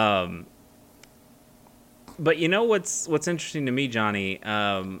 But you know what's interesting to me, Johnny?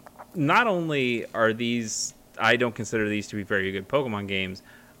 Not only are these, I don't consider these to be very good Pokemon games,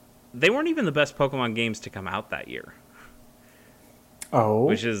 they weren't even the best Pokemon games to come out that year. Oh,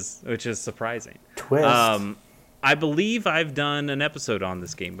 which is surprising. Twist. I believe I've done an episode on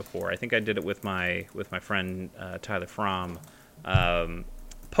this game before. I think I did it with my friend Tyler Fromm.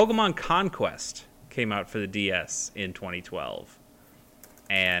 Pokemon Conquest came out for the DS in 2012,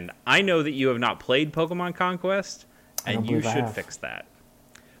 and I know that you have not played Pokemon Conquest, and you should fix that.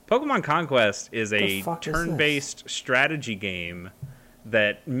 Pokemon Conquest is a turn-based strategy game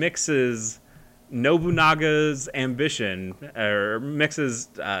that mixes Nobunaga's ambition, or mixes,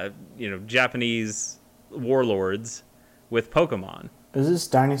 Japanese warlords with Pokemon. Is this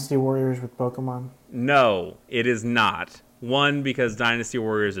Dynasty Warriors with Pokemon? No, it is not. One, because Dynasty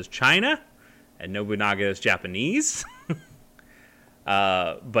Warriors is China, and Nobunaga is Japanese.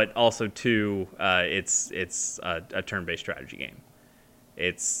 But also, two, it's a turn-based strategy game.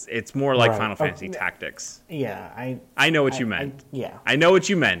 It's more like Final Fantasy Tactics. Yeah, I know what you meant. Yeah, I know what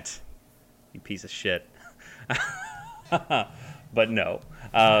you meant. You piece of shit. But no,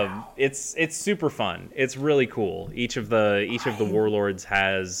 it's super fun. It's really cool. Each of the warlords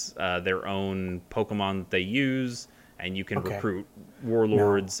has their own Pokemon that they use, and you can recruit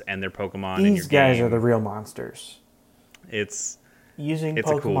warlords and their Pokemon. These guys are the real monsters. It's using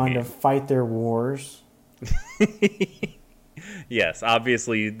Pokemon a cool to fight their wars. Yes,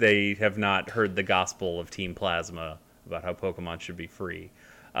 obviously they have not heard the gospel of Team Plasma about how Pokemon should be free.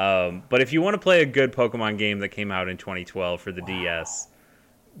 But if you want to play a good Pokemon game that came out in 2012 for the DS,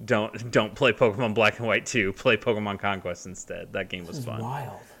 don't play Pokemon Black and White 2. Play Pokemon Conquest instead. That game was fun.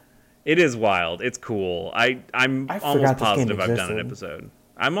 Wild. It is wild. It's cool. I'm almost positive I've done an episode.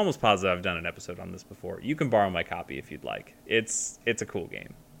 I'm almost positive I've done an episode on this before. You can borrow my copy if you'd like. It's a cool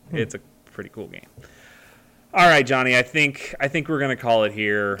game. It's a pretty cool game. All right, Johnny. I think we're gonna call it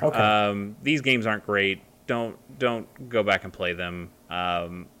here. Okay. These games aren't great. Don't go back and play them.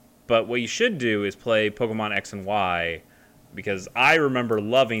 But what you should do is play Pokemon X and Y, because I remember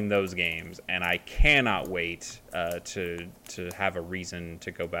loving those games, and I cannot wait to have a reason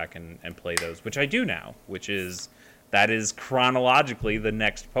to go back and play those, which I do now. That is chronologically the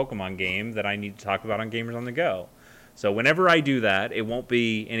next Pokemon game that I need to talk about on Gamers on the Go. So whenever I do that, it won't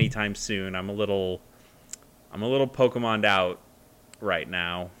be anytime soon. I'm a little Pokemon'd out right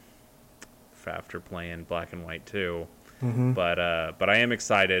now after playing Black and White 2. Mm-hmm. But I am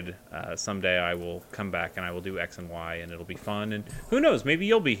excited. Someday I will come back and I will do X and Y, and it'll be fun. And who knows? Maybe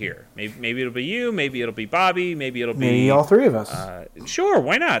you'll be here. Maybe it'll be you. Maybe it'll be Bobby. Maybe all three of us. Sure,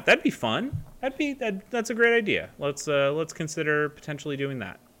 why not? That'd be fun. That's a great idea. Let's consider potentially doing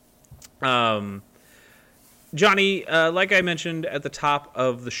that. Johnny, like I mentioned at the top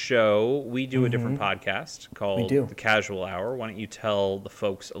of the show, we do a different podcast called The Casual Hour. Why don't you tell the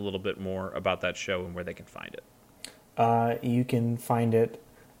folks a little bit more about that show and where they can find it? You can find it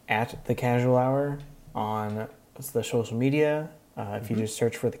at The Casual Hour on the social media. If you just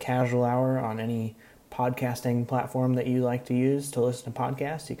search for The Casual Hour on any podcasting platform that you like to use to listen to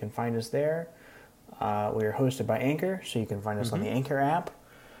podcasts, you can find us there. We are hosted by Anchor, so you can find us on the Anchor app.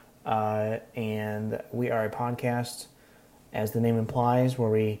 And we are a podcast, as the name implies, where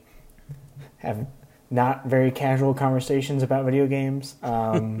we have not very casual conversations about video games.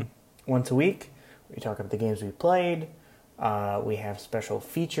 Once a week, we talk about the games we've played. We have special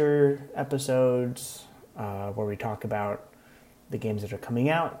feature episodes where we talk about the games that are coming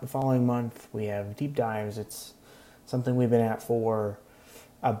out the following month. We have deep dives. It's something we've been at for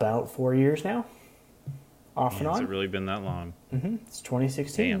about 4 years now. Off and on. Has it really been that long? Mm-hmm. It's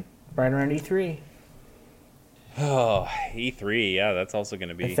 2016. Damn. Right around E3. Oh, E3. Yeah, that's also going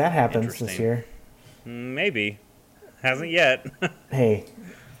to be if that happens this year. Maybe. Hasn't yet. Hey.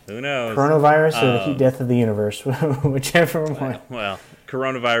 Who knows? Coronavirus or the heat death of the universe. Whichever one. Well,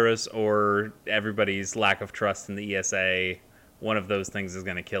 coronavirus or everybody's lack of trust in the ESA. One of those things is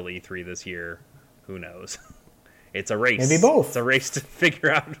going to kill E3 this year. Who knows? It's a race. Maybe both. It's a race to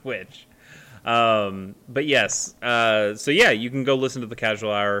figure out which. But yes, so yeah, you can go listen to the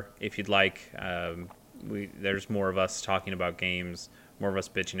Casual Hour if you'd like. There's more of us talking about games, more of us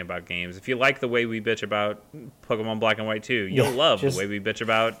bitching about games. If you like the way we bitch about Pokemon Black and White 2, you'll love the way we bitch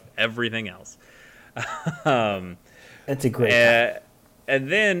about everything else. It's a great time. And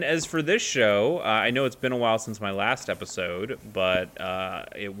then as for this show, I know it's been a while since my last episode, but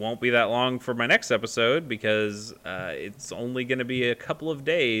it won't be that long for my next episode because it's only going to be a couple of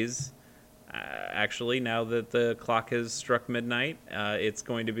days. Actually, now that the clock has struck midnight, it's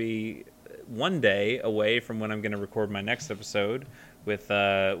going to be one day away from when I'm going to record my next episode with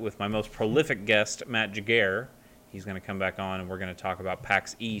my most prolific guest, Matt Jaguar. He's going to come back on, and we're going to talk about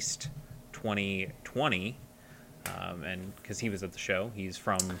PAX East 2020. And because he was at the show, he's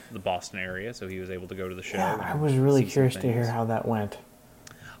from the Boston area, so he was able to go to the show. Yeah, I was really see some curious to hear things. how that went.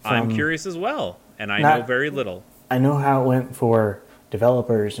 I'm curious as well, and I Not- know very little. I know how it went for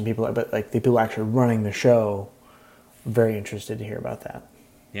developers and people, but like the people actually running the show, very interested to hear about that.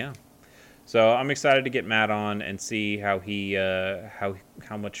 Yeah. So I'm excited to get Matt on and see how he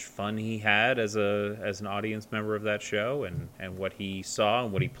how much fun he had as an audience member of that show, and what he saw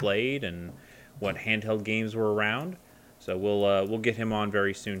and what he played and what handheld games were around. So we'll get him on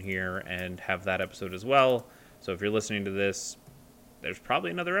very soon here and have that episode as well. So if you're listening to this, there's probably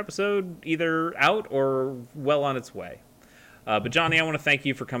another episode either out or well on its way. But Johnny, I want to thank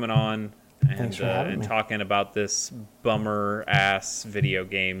you for coming on Thanks for having and me. talking about this bummer ass video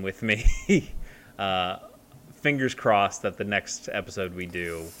game with me. Fingers crossed that the next episode we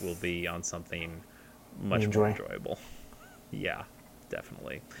do will be on something much more Enjoy. enjoyable. Yeah,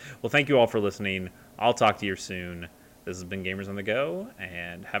 definitely. Well, thank you all for listening. I'll talk to you soon. This has been Gamers on the Go,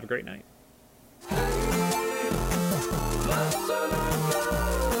 and have a great night.